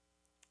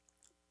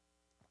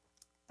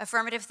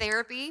 Affirmative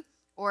therapy,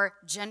 or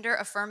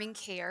gender-affirming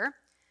care,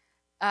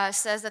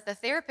 says that the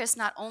therapist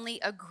not only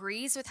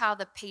agrees with how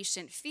the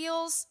patient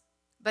feels,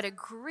 but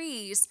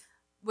agrees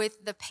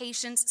with the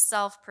patient's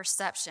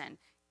self-perception.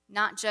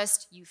 Not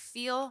just you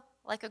feel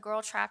like a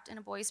girl trapped in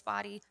a boy's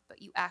body, but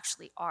you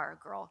actually are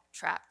a girl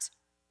trapped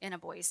in a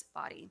boy's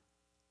body.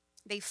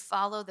 They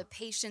follow the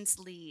patient's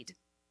lead.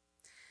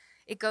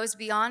 It goes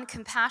beyond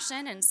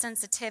compassion and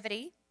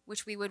sensitivity,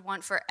 which we would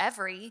want for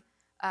every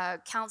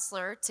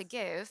counselor to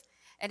give,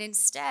 and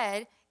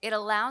instead, it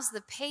allows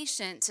the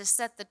patient to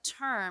set the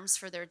terms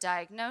for their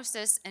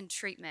diagnosis and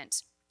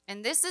treatment.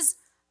 And this is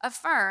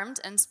affirmed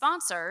and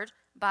sponsored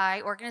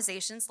by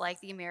organizations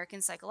like the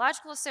American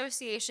Psychological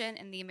Association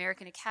and the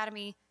American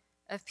Academy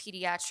of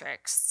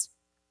Pediatrics.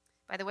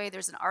 By the way,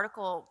 there's an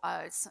article,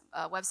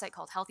 a website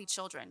called Healthy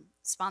Children,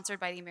 sponsored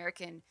by the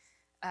American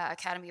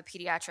Academy of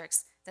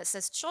Pediatrics, that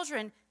says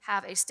children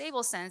have a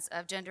stable sense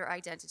of gender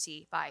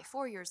identity by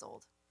 4 years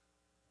old.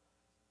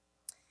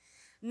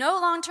 No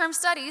long-term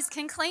studies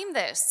can claim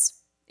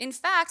this. In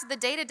fact, the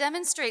data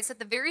demonstrates that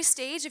the very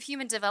stage of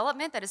human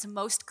development that is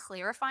most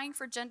clarifying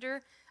for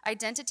gender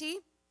identity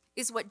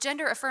is what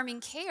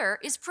gender-affirming care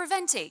is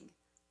preventing: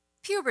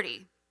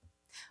 puberty.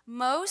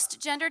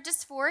 Most gender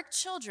dysphoric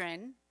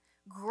children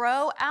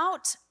grow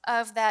out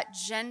of that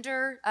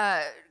gender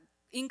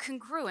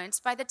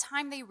incongruence by the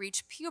time they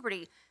reach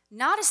puberty.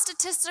 Not a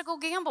statistical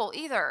gamble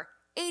either,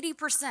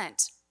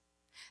 80%.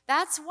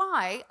 That's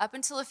why, up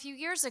until a few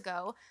years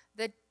ago,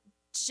 the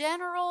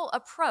general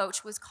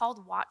approach was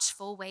called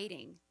watchful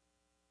waiting.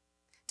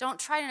 Don't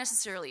try to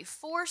necessarily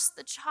force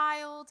the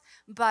child,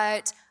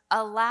 but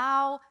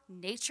allow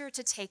nature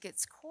to take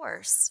its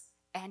course.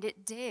 And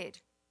it did,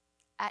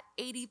 at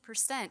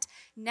 80%.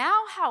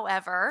 Now,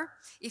 however,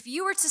 if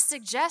you were to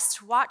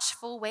suggest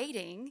watchful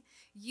waiting,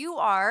 you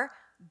are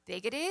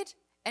bigoted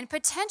and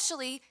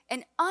potentially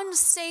an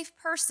unsafe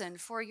person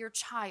for your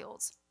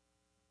child.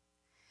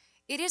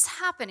 It is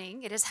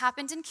happening. It has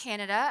happened in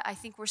Canada. I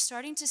think we're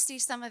starting to see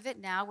some of it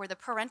now, where the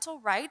parental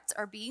rights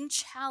are being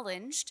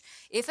challenged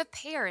if a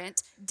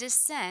parent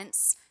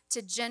dissents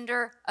to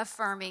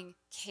gender-affirming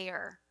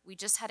care. We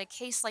just had a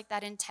case like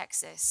that in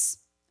Texas.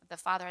 The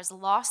father has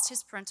lost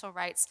his parental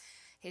rights.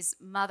 His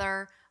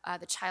mother,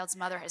 the child's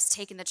mother, has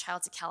taken the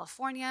child to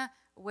California,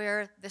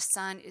 where the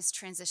son is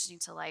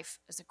transitioning to life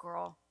as a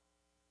girl.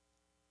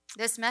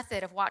 This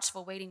method of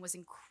watchful waiting was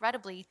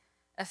incredibly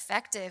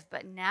effective,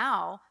 but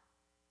now,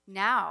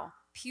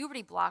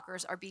 puberty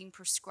blockers are being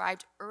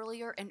prescribed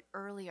earlier and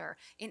earlier.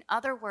 In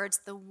other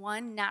words, the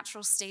one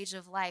natural stage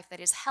of life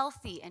that is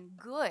healthy and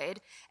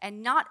good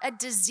and not a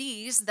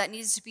disease that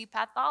needs to be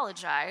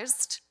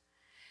pathologized,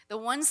 the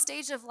one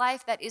stage of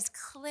life that is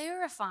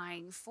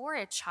clarifying for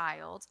a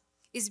child,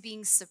 is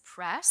being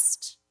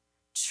suppressed,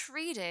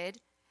 treated,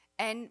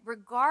 and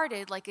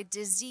regarded like a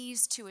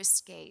disease to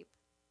escape.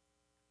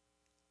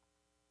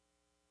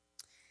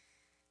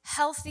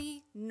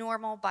 Healthy,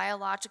 normal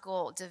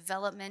biological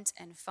development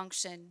and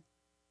function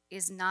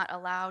is not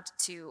allowed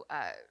to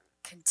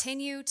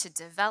continue to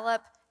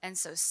develop. And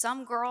so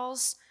some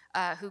girls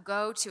who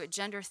go to a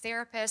gender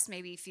therapist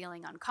may be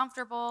feeling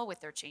uncomfortable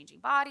with their changing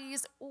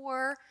bodies,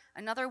 or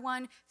another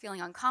one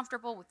feeling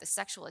uncomfortable with the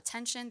sexual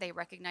attention they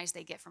recognize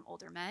they get from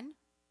older men.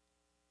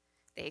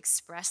 They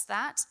express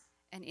that,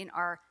 and in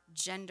our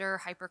gender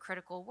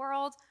hypercritical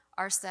world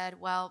are said,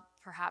 well,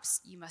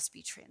 perhaps you must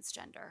be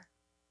transgender.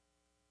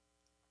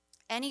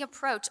 Any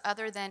approach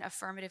other than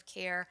affirmative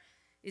care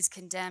is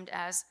condemned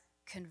as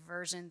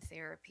conversion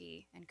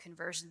therapy. And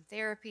conversion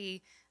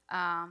therapy,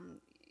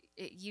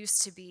 it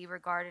used to be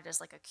regarded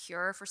as like a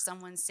cure for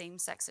someone's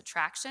same-sex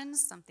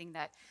attractions, something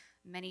that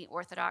many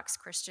Orthodox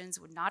Christians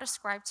would not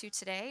ascribe to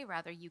today.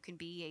 Rather, you can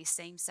be a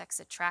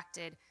same-sex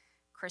attracted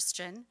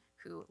Christian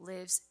who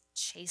lives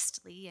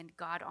chastely and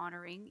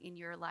God-honoring in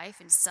your life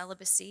in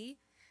celibacy.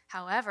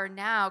 However,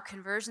 now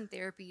conversion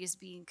therapy is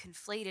being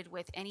conflated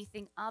with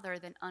anything other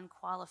than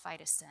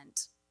unqualified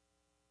assent.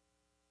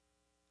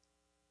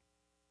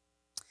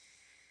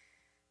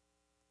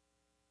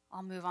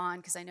 I'll move on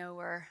because I know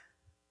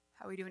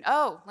how are we doing?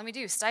 Oh, let me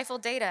do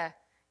stifled data.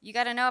 You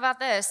got to know about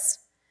this.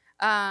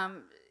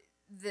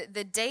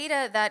 The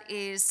data that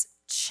is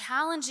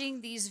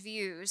challenging these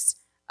views,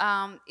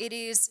 it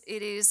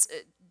is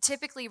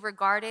typically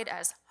regarded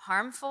as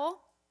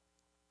harmful.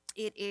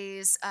 It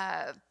is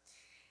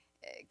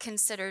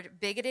considered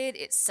bigoted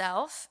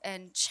itself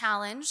and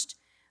challenged.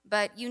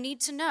 But you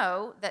need to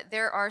know that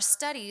there are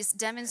studies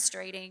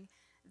demonstrating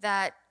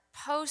that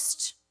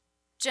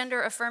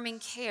post-gender affirming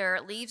care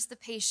leaves the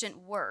patient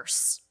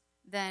worse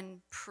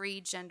than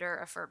pre-gender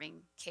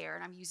affirming care.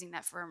 And I'm using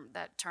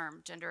that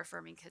term, gender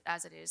affirming,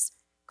 as it is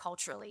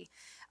culturally.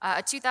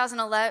 A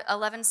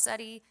 2011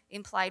 study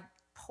implied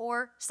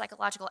poor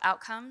psychological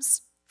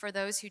outcomes for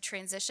those who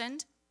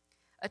transitioned.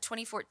 A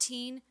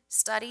 2014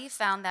 study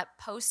found that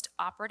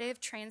post-operative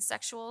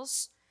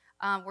transsexuals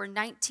were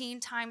 19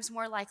 times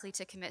more likely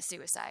to commit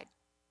suicide.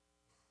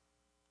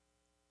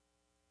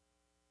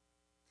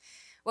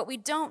 What we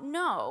don't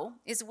know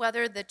is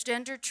whether the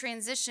gender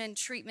transition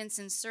treatments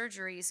and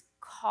surgeries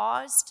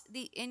caused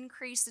the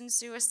increase in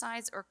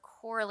suicides or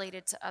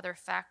correlated to other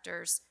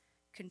factors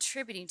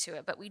contributing to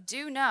it. But we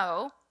do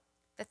know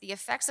that the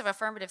effects of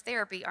affirmative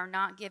therapy are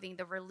not giving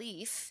the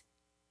relief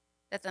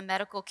that the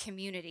medical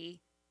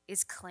community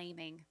is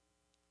claiming.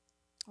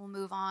 We'll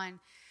move on.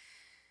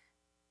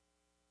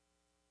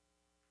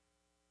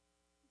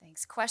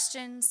 Thanks.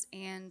 Questions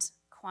and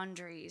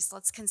quandaries.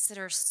 Let's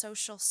consider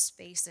social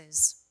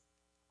spaces.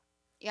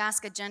 You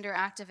ask a gender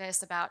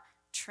activist about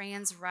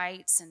trans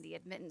rights and the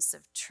admittance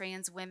of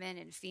trans women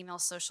in female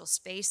social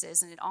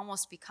spaces, and it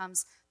almost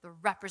becomes the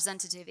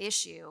representative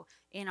issue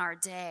in our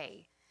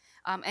day.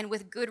 And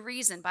with good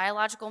reason.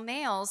 Biological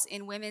males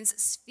in women's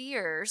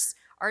spheres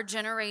are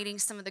generating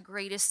some of the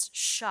greatest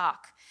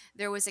shock.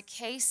 There was a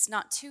case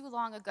not too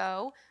long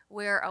ago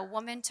where a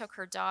woman took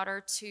her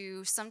daughter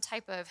to some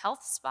type of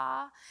health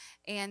spa,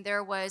 and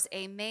there was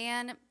a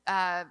man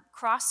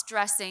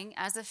cross-dressing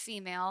as a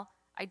female,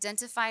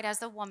 identified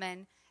as a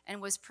woman,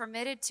 and was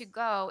permitted to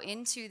go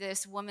into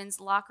this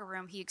woman's locker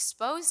room. He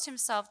exposed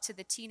himself to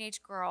the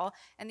teenage girl,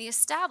 and the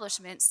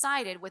establishment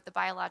sided with the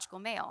biological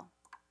male.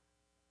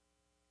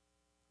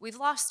 We've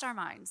lost our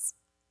minds.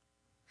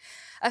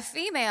 A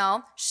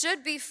female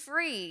should be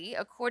free,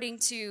 according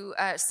to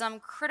some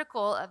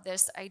critical of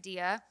this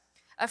idea,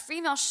 a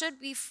female should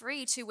be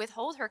free to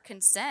withhold her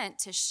consent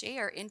to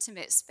share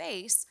intimate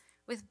space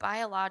with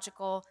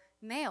biological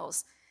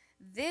males.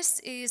 This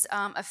is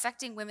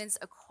affecting women's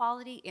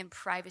equality in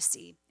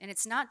privacy. And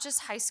it's not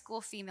just high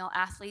school female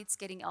athletes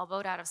getting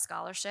elbowed out of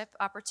scholarship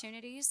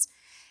opportunities.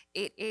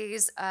 It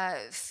is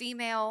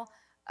female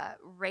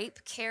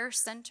rape care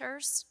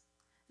centers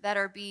that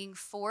are being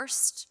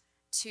forced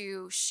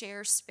to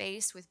share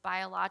space with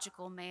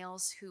biological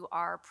males who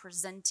are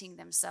presenting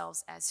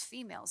themselves as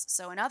females.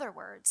 So in other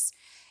words,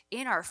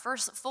 in our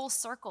first full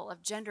circle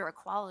of gender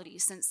equality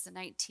since the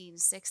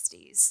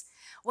 1960s,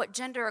 what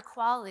gender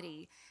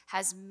equality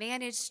has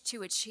managed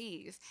to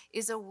achieve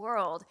is a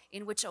world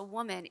in which a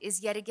woman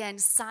is yet again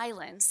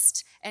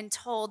silenced and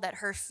told that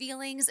her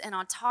feelings and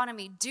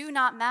autonomy do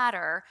not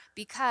matter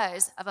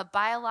because of a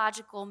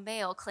biological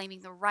male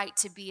claiming the right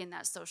to be in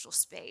that social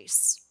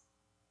space.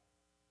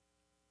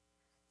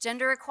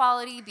 Gender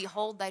equality,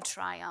 behold thy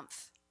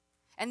triumph.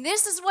 And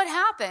this is what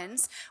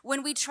happens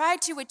when we try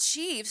to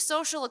achieve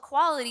social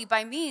equality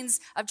by means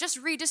of just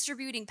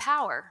redistributing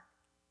power.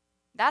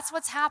 That's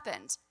what's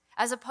happened,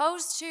 as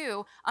opposed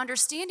to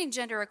understanding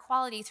gender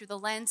equality through the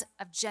lens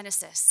of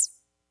Genesis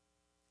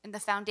and the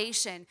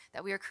foundation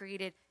that we are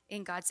created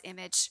in God's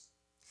image.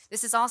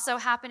 This is also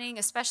happening,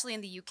 especially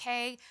in the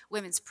UK,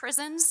 women's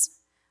prisons.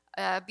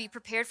 Be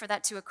prepared for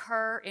that to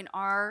occur in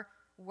our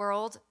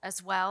world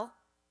as well.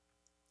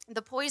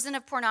 The poison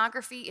of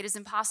pornography, it is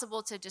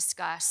impossible to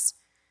discuss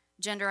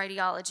gender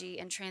ideology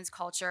and trans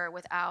culture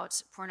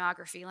without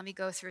pornography. Let me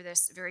go through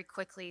this very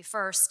quickly.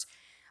 First,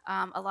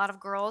 a lot of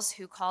girls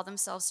who call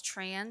themselves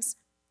trans,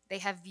 they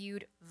have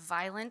viewed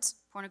violent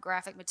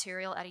pornographic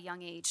material at a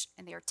young age,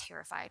 and they are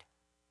terrified.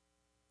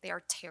 They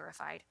are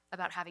terrified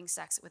about having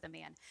sex with a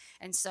man.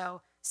 And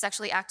so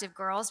sexually active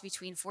girls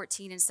between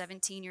 14 and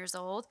 17 years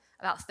old,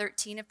 about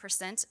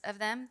 13% of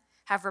them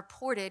have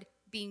reported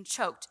being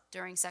choked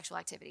during sexual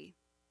activity.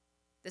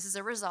 This is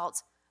a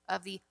result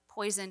of the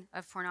poison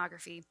of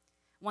pornography.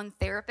 One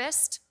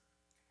therapist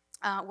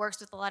works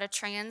with a lot of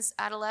trans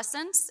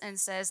adolescents and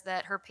says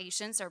that her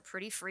patients are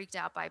pretty freaked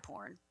out by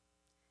porn,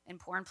 and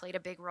porn played a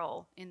big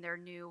role in their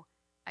new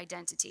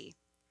identity.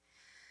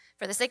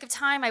 For the sake of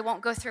time, I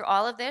won't go through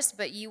all of this,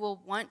 but you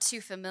will want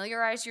to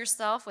familiarize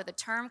yourself with a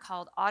term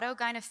called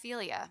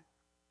autogynephilia.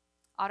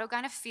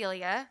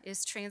 Autogynephilia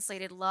is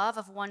translated love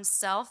of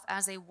oneself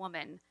as a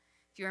woman.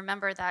 If you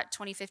remember that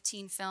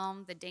 2015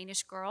 film, The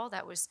Danish Girl,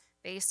 that was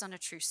based on a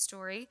true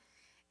story.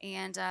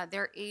 And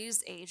there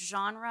is a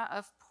genre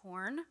of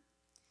porn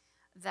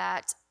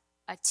that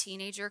a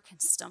teenager can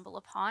stumble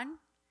upon,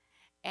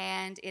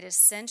 and it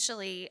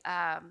essentially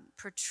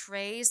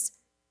portrays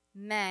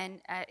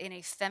men in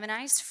a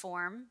feminized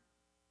form,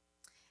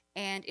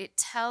 and it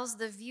tells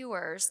the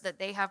viewers that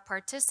they have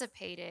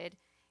participated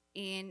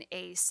in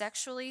a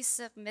sexually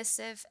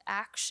submissive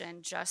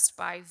action just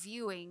by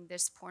viewing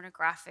this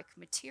pornographic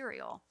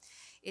material.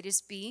 It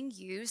is being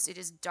used, it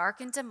is dark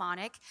and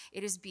demonic,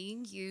 it is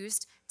being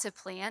used to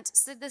plant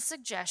the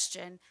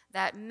suggestion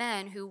that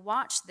men who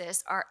watch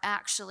this are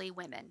actually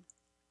women.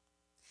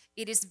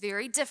 It is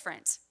very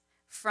different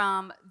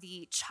from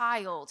the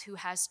child who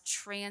has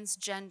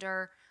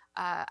transgender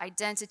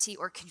identity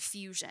or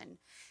confusion.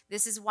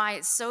 This is why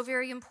it's so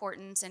very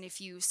important, and if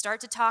you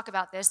start to talk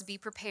about this, be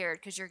prepared,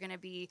 because you're going to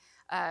be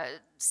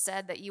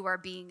said that you are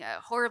being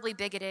horribly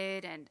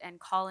bigoted and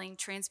calling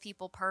trans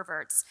people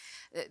perverts.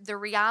 The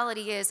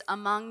reality is,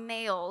 among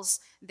males,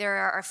 there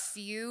are a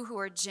few who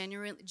are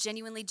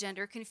genuinely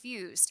gender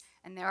confused,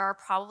 and there are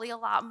probably a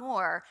lot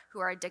more who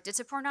are addicted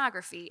to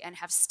pornography and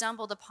have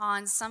stumbled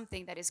upon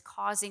something that is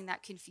causing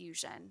that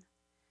confusion.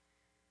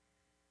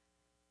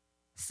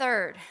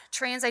 Third,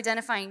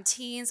 trans-identifying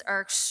teens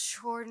are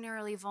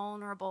extraordinarily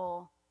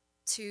vulnerable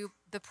to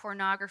the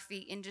pornography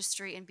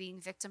industry and being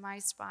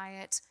victimized by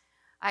it.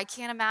 I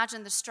can't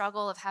imagine the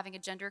struggle of having a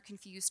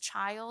gender-confused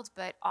child,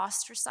 but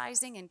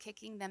ostracizing and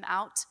kicking them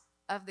out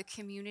of the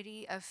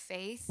community of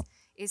faith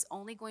is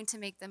only going to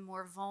make them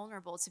more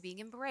vulnerable to being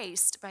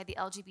embraced by the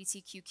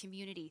LGBTQ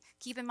community.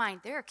 Keep in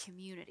mind, they're a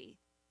community.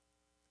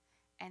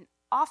 And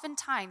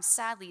oftentimes,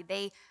 sadly,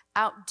 they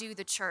outdo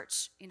the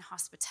church in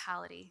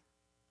hospitality.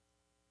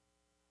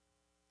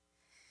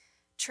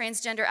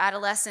 Transgender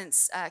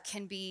adolescents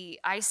can be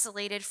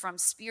isolated from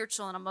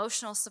spiritual and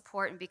emotional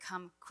support and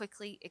become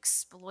quickly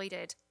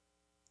exploited.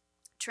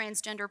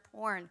 Transgender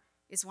porn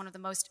is one of the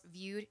most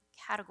viewed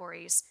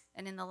categories,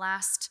 and in the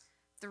last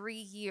 3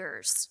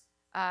 years,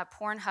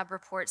 Pornhub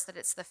reports that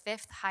it's the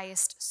 5th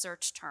highest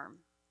search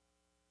term.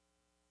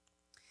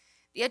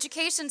 The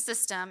education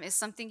system is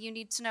something you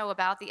need to know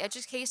about. The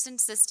education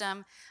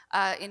system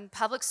in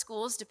public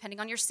schools,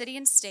 depending on your city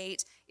and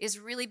state, is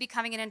really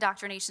becoming an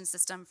indoctrination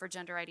system for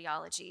gender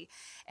ideology.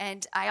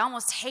 And I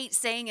almost hate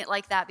saying it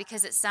like that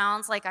because it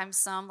sounds like I'm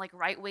some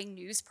right-wing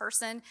news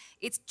person.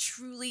 It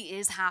truly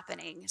is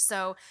happening.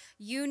 So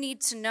you need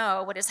to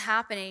know what is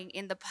happening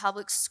in the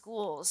public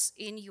schools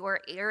in your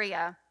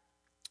area.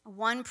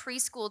 One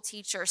preschool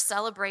teacher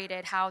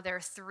celebrated how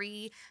their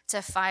 3 to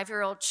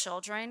 5-year-old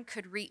children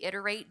could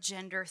reiterate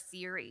gender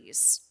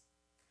theories.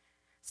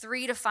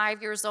 3 to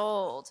 5 years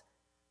old,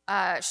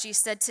 she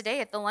said today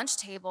at the lunch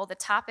table, the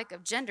topic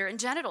of gender and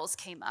genitals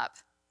came up.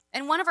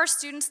 And one of our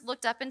students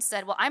looked up and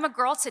said, well, I'm a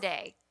girl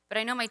today, but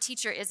I know my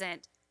teacher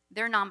isn't.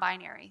 They're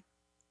non-binary.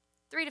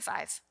 3 to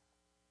 5.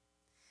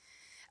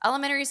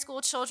 Elementary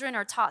school children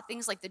are taught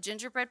things like the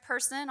gingerbread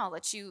person. I'll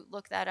let you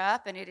look that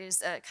up. And it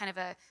is kind of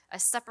a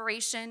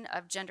separation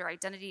of gender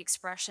identity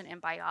expression and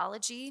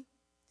biology.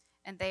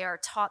 And they are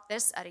taught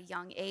this at a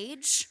young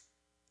age.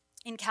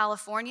 In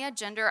California,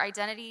 gender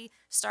identity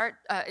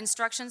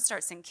instruction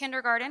starts in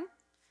kindergarten.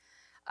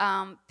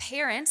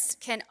 Parents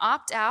can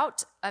opt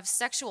out of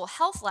sexual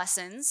health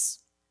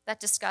lessons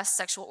that discuss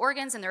sexual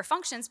organs and their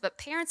functions, but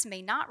parents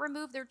may not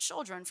remove their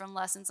children from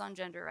lessons on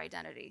gender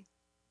identity.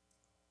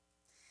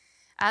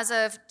 As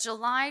of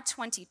July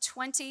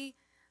 2020,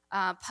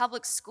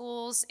 public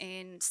schools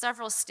in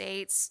several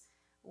states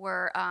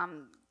were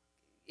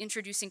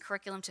introducing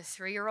curriculum to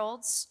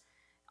 3-year-olds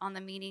on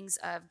the meanings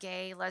of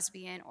gay,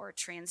 lesbian, or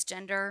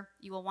transgender.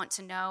 You will want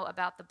to know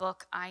about the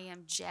book I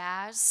Am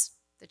Jazz,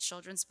 the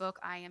children's book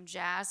I Am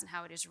Jazz, and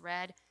how it is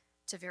read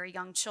to very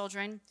young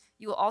children.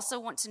 You will also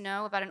want to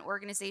know about an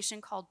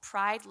organization called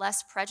Pride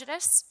Less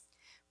Prejudice.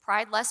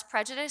 Pride Less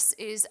Prejudice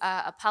is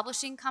a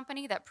publishing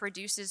company that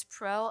produces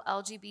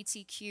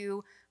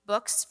pro-LGBTQ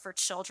books for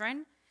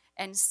children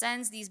and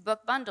sends these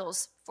book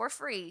bundles for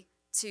free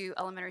to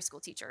elementary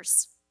school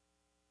teachers.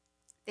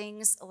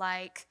 Things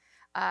like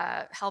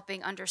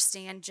helping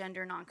understand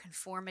gender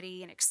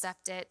nonconformity and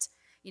accept it.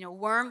 You know,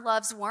 worm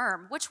loves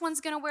worm. Which one's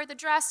going to wear the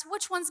dress?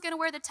 Which one's going to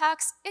wear the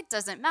tux? It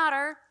doesn't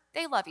matter.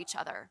 They love each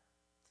other.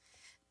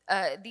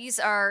 These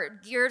are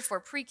geared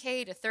for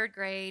pre-K to 3rd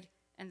grade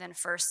and then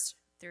 1st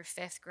through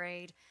 5th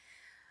grade.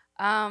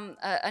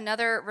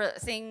 Another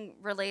thing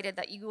related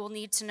that you will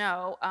need to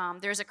know,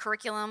 there's a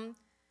curriculum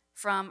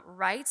from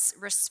Rights,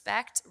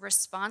 Respect,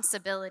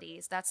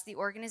 Responsibilities. That's the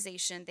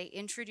organization. They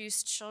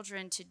introduce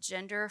children to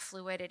gender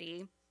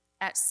fluidity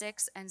at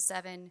 6 and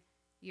 7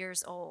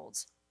 years old.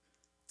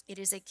 It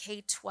is a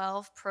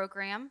K-12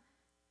 program,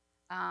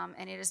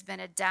 and it has been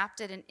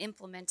adapted and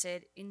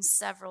implemented in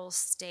several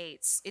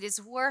states. It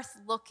is worth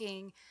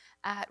looking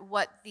at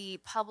what the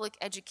public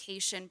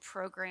education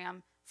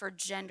program for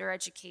gender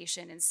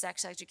education and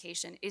sex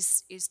education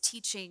is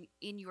teaching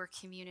in your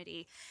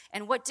community.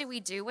 And what do we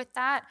do with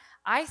that?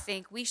 I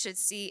think we should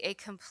see a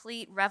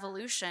complete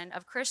revolution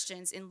of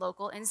Christians in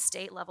local and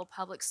state level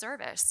public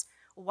service.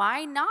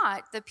 Why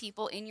not the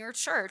people in your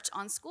church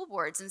on school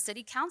boards and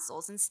city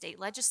councils and state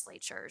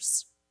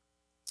legislatures?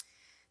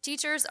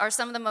 Teachers are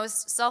some of the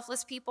most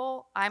selfless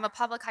people. I'm a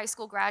public high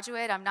school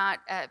graduate. I'm not,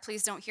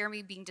 please don't hear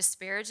me being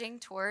disparaging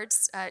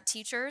towards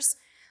teachers,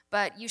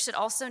 but you should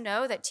also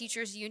know that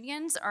teachers'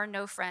 unions are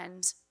no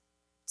friend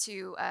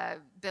to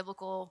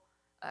biblical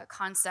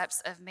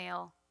concepts of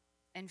male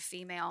and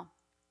female.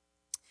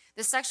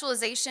 The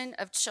sexualization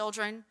of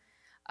children,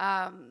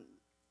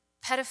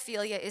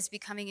 pedophilia is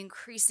becoming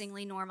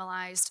increasingly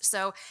normalized.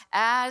 So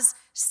as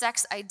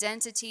sex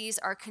identities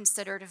are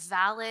considered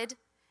valid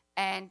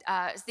and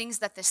things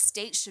that the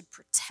state should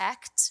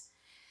protect,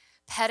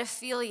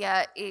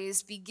 pedophilia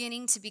is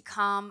beginning to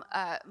become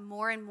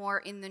more and more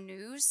in the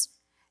news.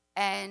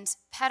 And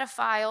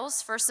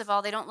pedophiles, first of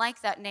all, they don't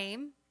like that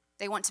name.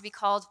 They want to be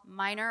called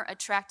minor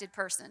attracted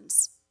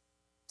persons.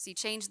 See,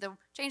 change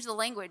the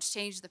language,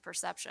 change the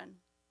perception.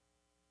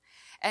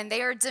 And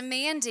they are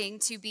demanding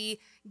to be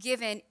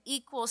given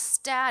equal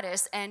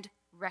status and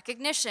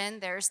recognition.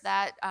 There's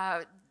that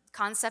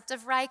concept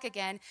of Reich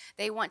again.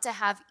 They want to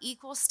have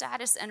equal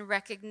status and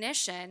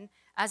recognition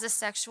as a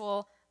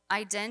sexual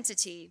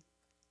identity.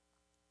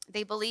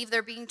 They believe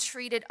they're being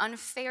treated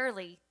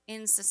unfairly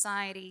in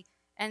society,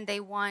 and they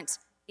want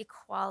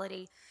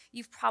equality.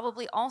 You've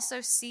probably also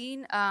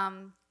seen,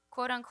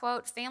 quote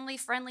unquote,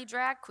 family-friendly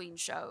drag queen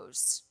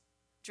shows.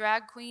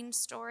 Drag Queen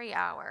Story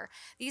Hour.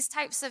 These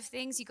types of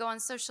things, you go on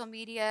social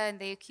media and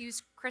they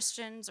accuse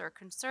Christians or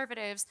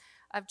conservatives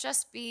of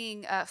just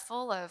being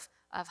full of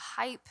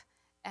hype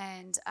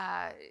and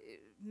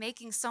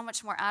making so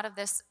much more out of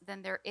this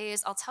than there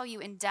is. I'll tell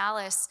you, in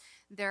Dallas,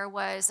 there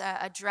was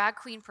a drag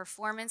queen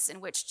performance in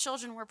which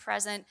children were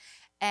present,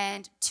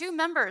 and 2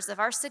 members of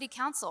our city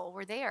council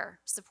were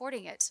there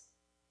supporting it.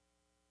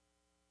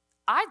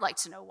 I'd like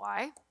to know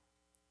why.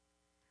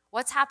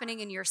 What's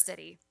happening in your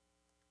city?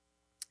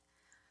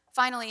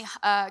 Finally,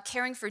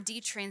 caring for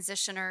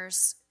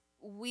detransitioners,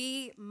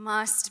 we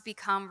must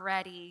become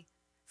ready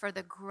for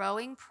the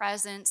growing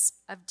presence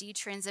of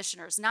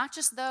detransitioners, not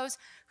just those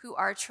who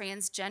are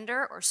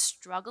transgender or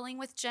struggling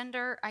with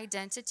gender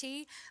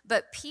identity,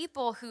 but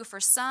people who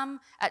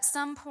at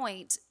some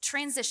point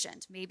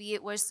transitioned. Maybe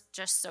it was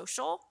just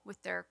social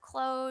with their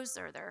clothes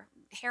or their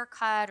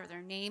haircut or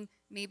their name.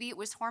 Maybe it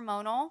was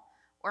hormonal,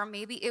 or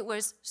maybe it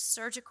was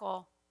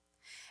surgical.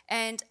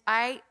 And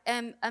I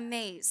am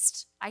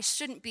amazed. I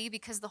shouldn't be,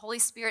 because the Holy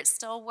Spirit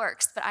still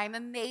works, but I'm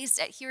amazed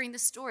at hearing the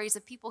stories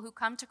of people who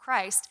come to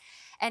Christ,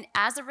 and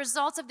as a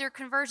result of their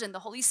conversion, the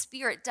Holy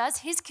Spirit does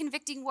his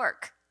convicting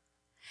work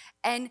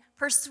and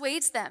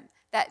persuades them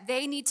that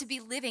they need to be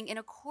living in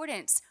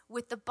accordance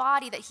with the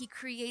body that he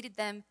created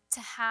them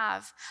to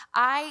have.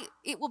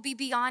 It will be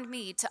beyond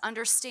me to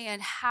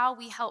understand how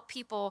we help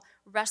people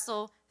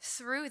wrestle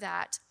through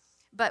that.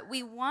 But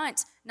we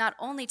want not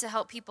only to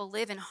help people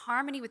live in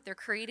harmony with their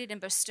created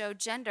and bestowed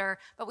gender,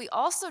 but we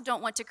also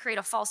don't want to create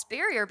a false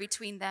barrier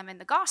between them and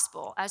the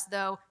gospel, as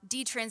though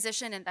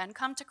detransition and then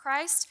come to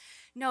Christ.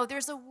 No,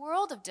 there's a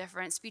world of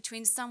difference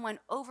between someone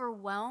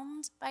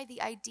overwhelmed by the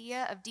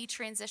idea of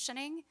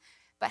detransitioning,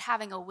 but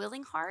having a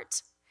willing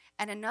heart,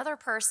 and another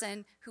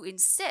person who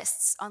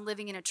insists on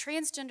living in a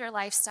transgender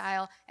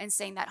lifestyle and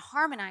saying that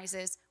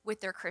harmonizes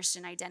with their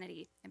Christian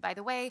identity. And by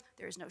the way,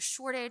 there is no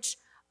shortage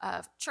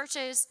of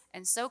churches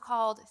and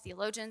so-called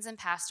theologians and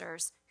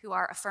pastors who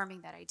are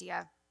affirming that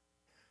idea.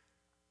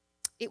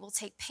 It will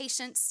take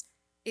patience.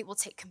 It will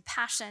take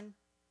compassion.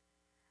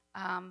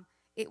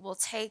 It will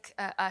take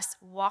us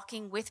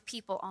walking with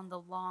people on the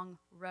long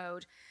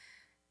road.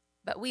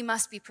 But we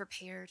must be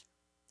prepared.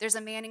 There's a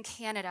man in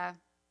Canada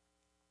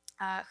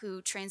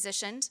who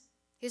transitioned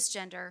his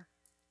gender,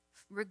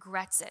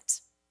 regrets it,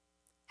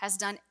 has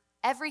done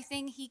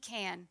everything he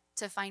can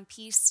to find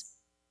peace,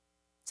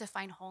 to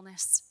find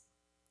wholeness.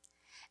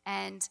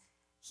 And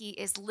he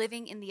is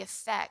living in the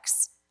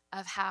effects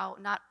of how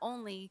not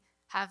only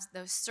have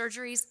those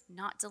surgeries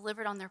not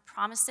delivered on their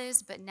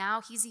promises, but now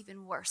he's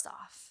even worse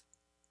off.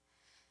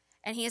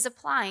 And he is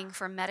applying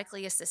for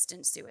medically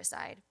assisted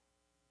suicide.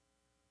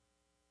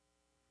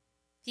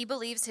 He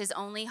believes his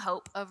only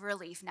hope of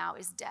relief now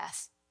is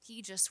death.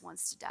 He just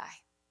wants to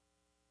die.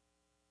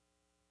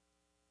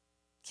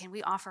 Can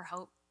we offer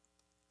hope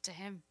to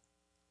him?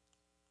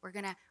 We're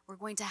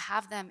going to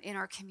have them in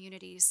our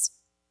communities.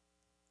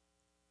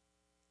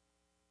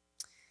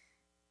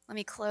 Let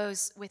me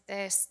close with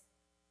this.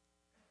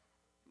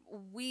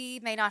 We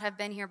may not have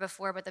been here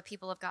before, but the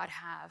people of God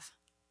have.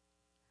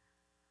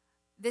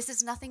 This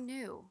is nothing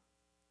new.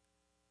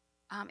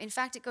 In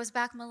fact, it goes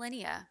back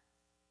millennia.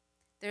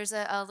 There's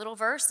a little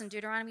verse in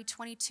Deuteronomy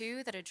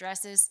 22 that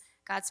addresses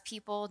God's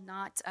people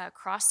not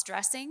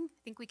cross-dressing. I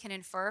think we can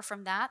infer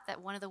from that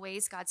one of the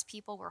ways God's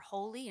people were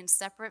holy and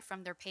separate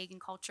from their pagan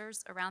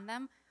cultures around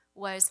them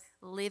was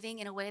living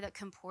in a way that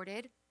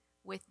comported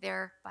with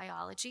their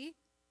biology.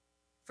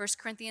 1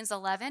 Corinthians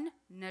 11,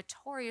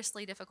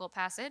 notoriously difficult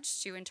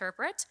passage to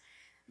interpret,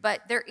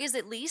 but there is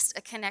at least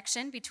a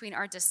connection between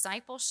our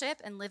discipleship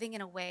and living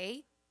in a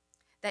way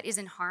that is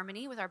in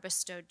harmony with our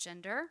bestowed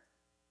gender.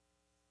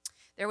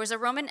 There was a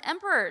Roman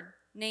emperor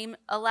named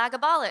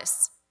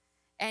Elagabalus,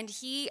 And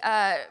he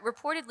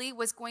reportedly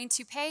was going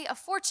to pay a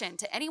fortune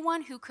to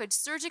anyone who could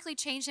surgically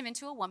change him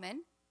into a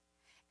woman.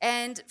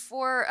 And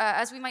for,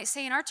 as we might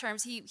say in our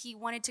terms, he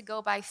wanted to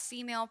go by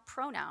female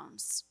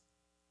pronouns.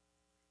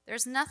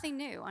 There's nothing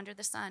new under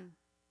the sun.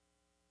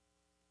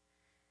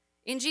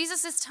 In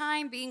Jesus'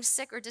 time, being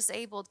sick or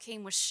disabled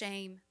came with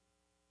shame.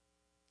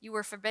 You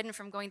were forbidden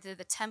from going to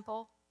the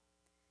temple.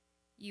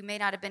 You may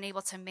not have been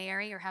able to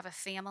marry or have a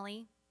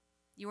family.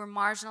 You were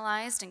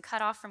marginalized and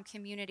cut off from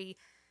community.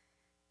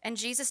 And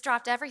Jesus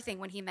dropped everything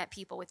when he met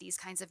people with these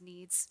kinds of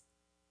needs.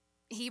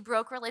 He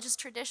broke religious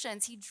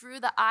traditions. He drew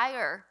the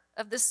ire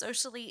of the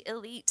socially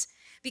elite,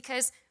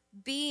 because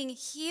being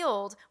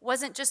healed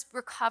wasn't just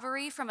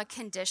recovery from a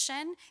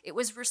condition, it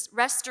was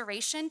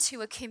restoration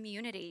to a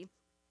community.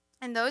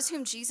 And those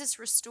whom Jesus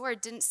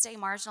restored didn't stay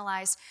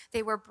marginalized.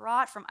 They were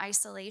brought from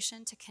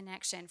isolation to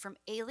connection, from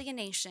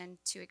alienation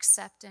to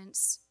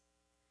acceptance.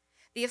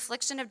 The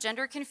affliction of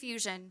gender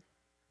confusion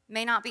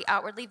may not be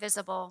outwardly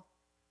visible,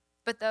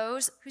 but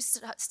those who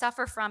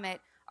suffer from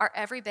it are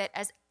every bit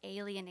as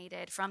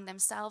alienated from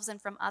themselves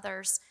and from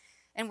others.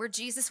 And were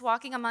Jesus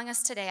walking among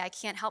us today, I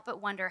can't help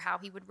but wonder how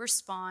he would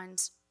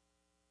respond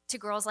to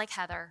girls like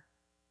Heather,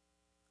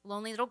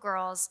 lonely little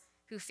girls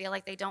who feel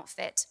like they don't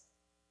fit.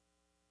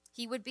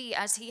 He would be,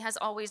 as he has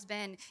always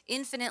been,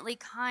 infinitely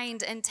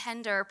kind and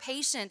tender,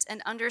 patient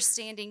and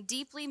understanding,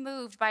 deeply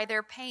moved by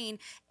their pain,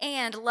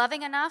 and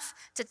loving enough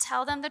to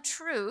tell them the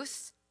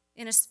truth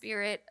in a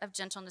spirit of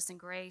gentleness and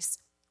grace.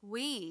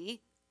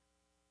 We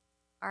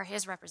are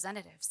his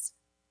representatives,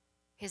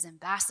 his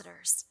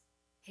ambassadors,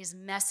 his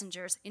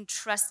messengers,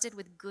 entrusted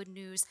with good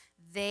news.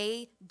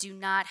 They do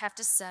not have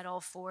to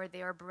settle for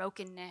their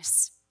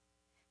brokenness.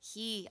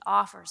 He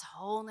offers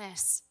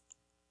wholeness.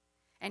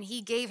 And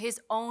he gave his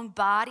own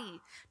body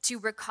to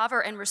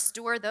recover and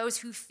restore those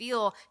who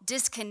feel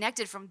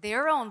disconnected from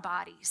their own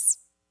bodies.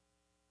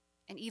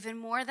 And even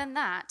more than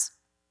that,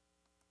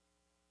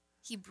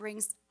 he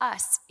brings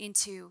us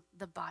into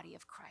the body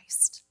of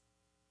Christ.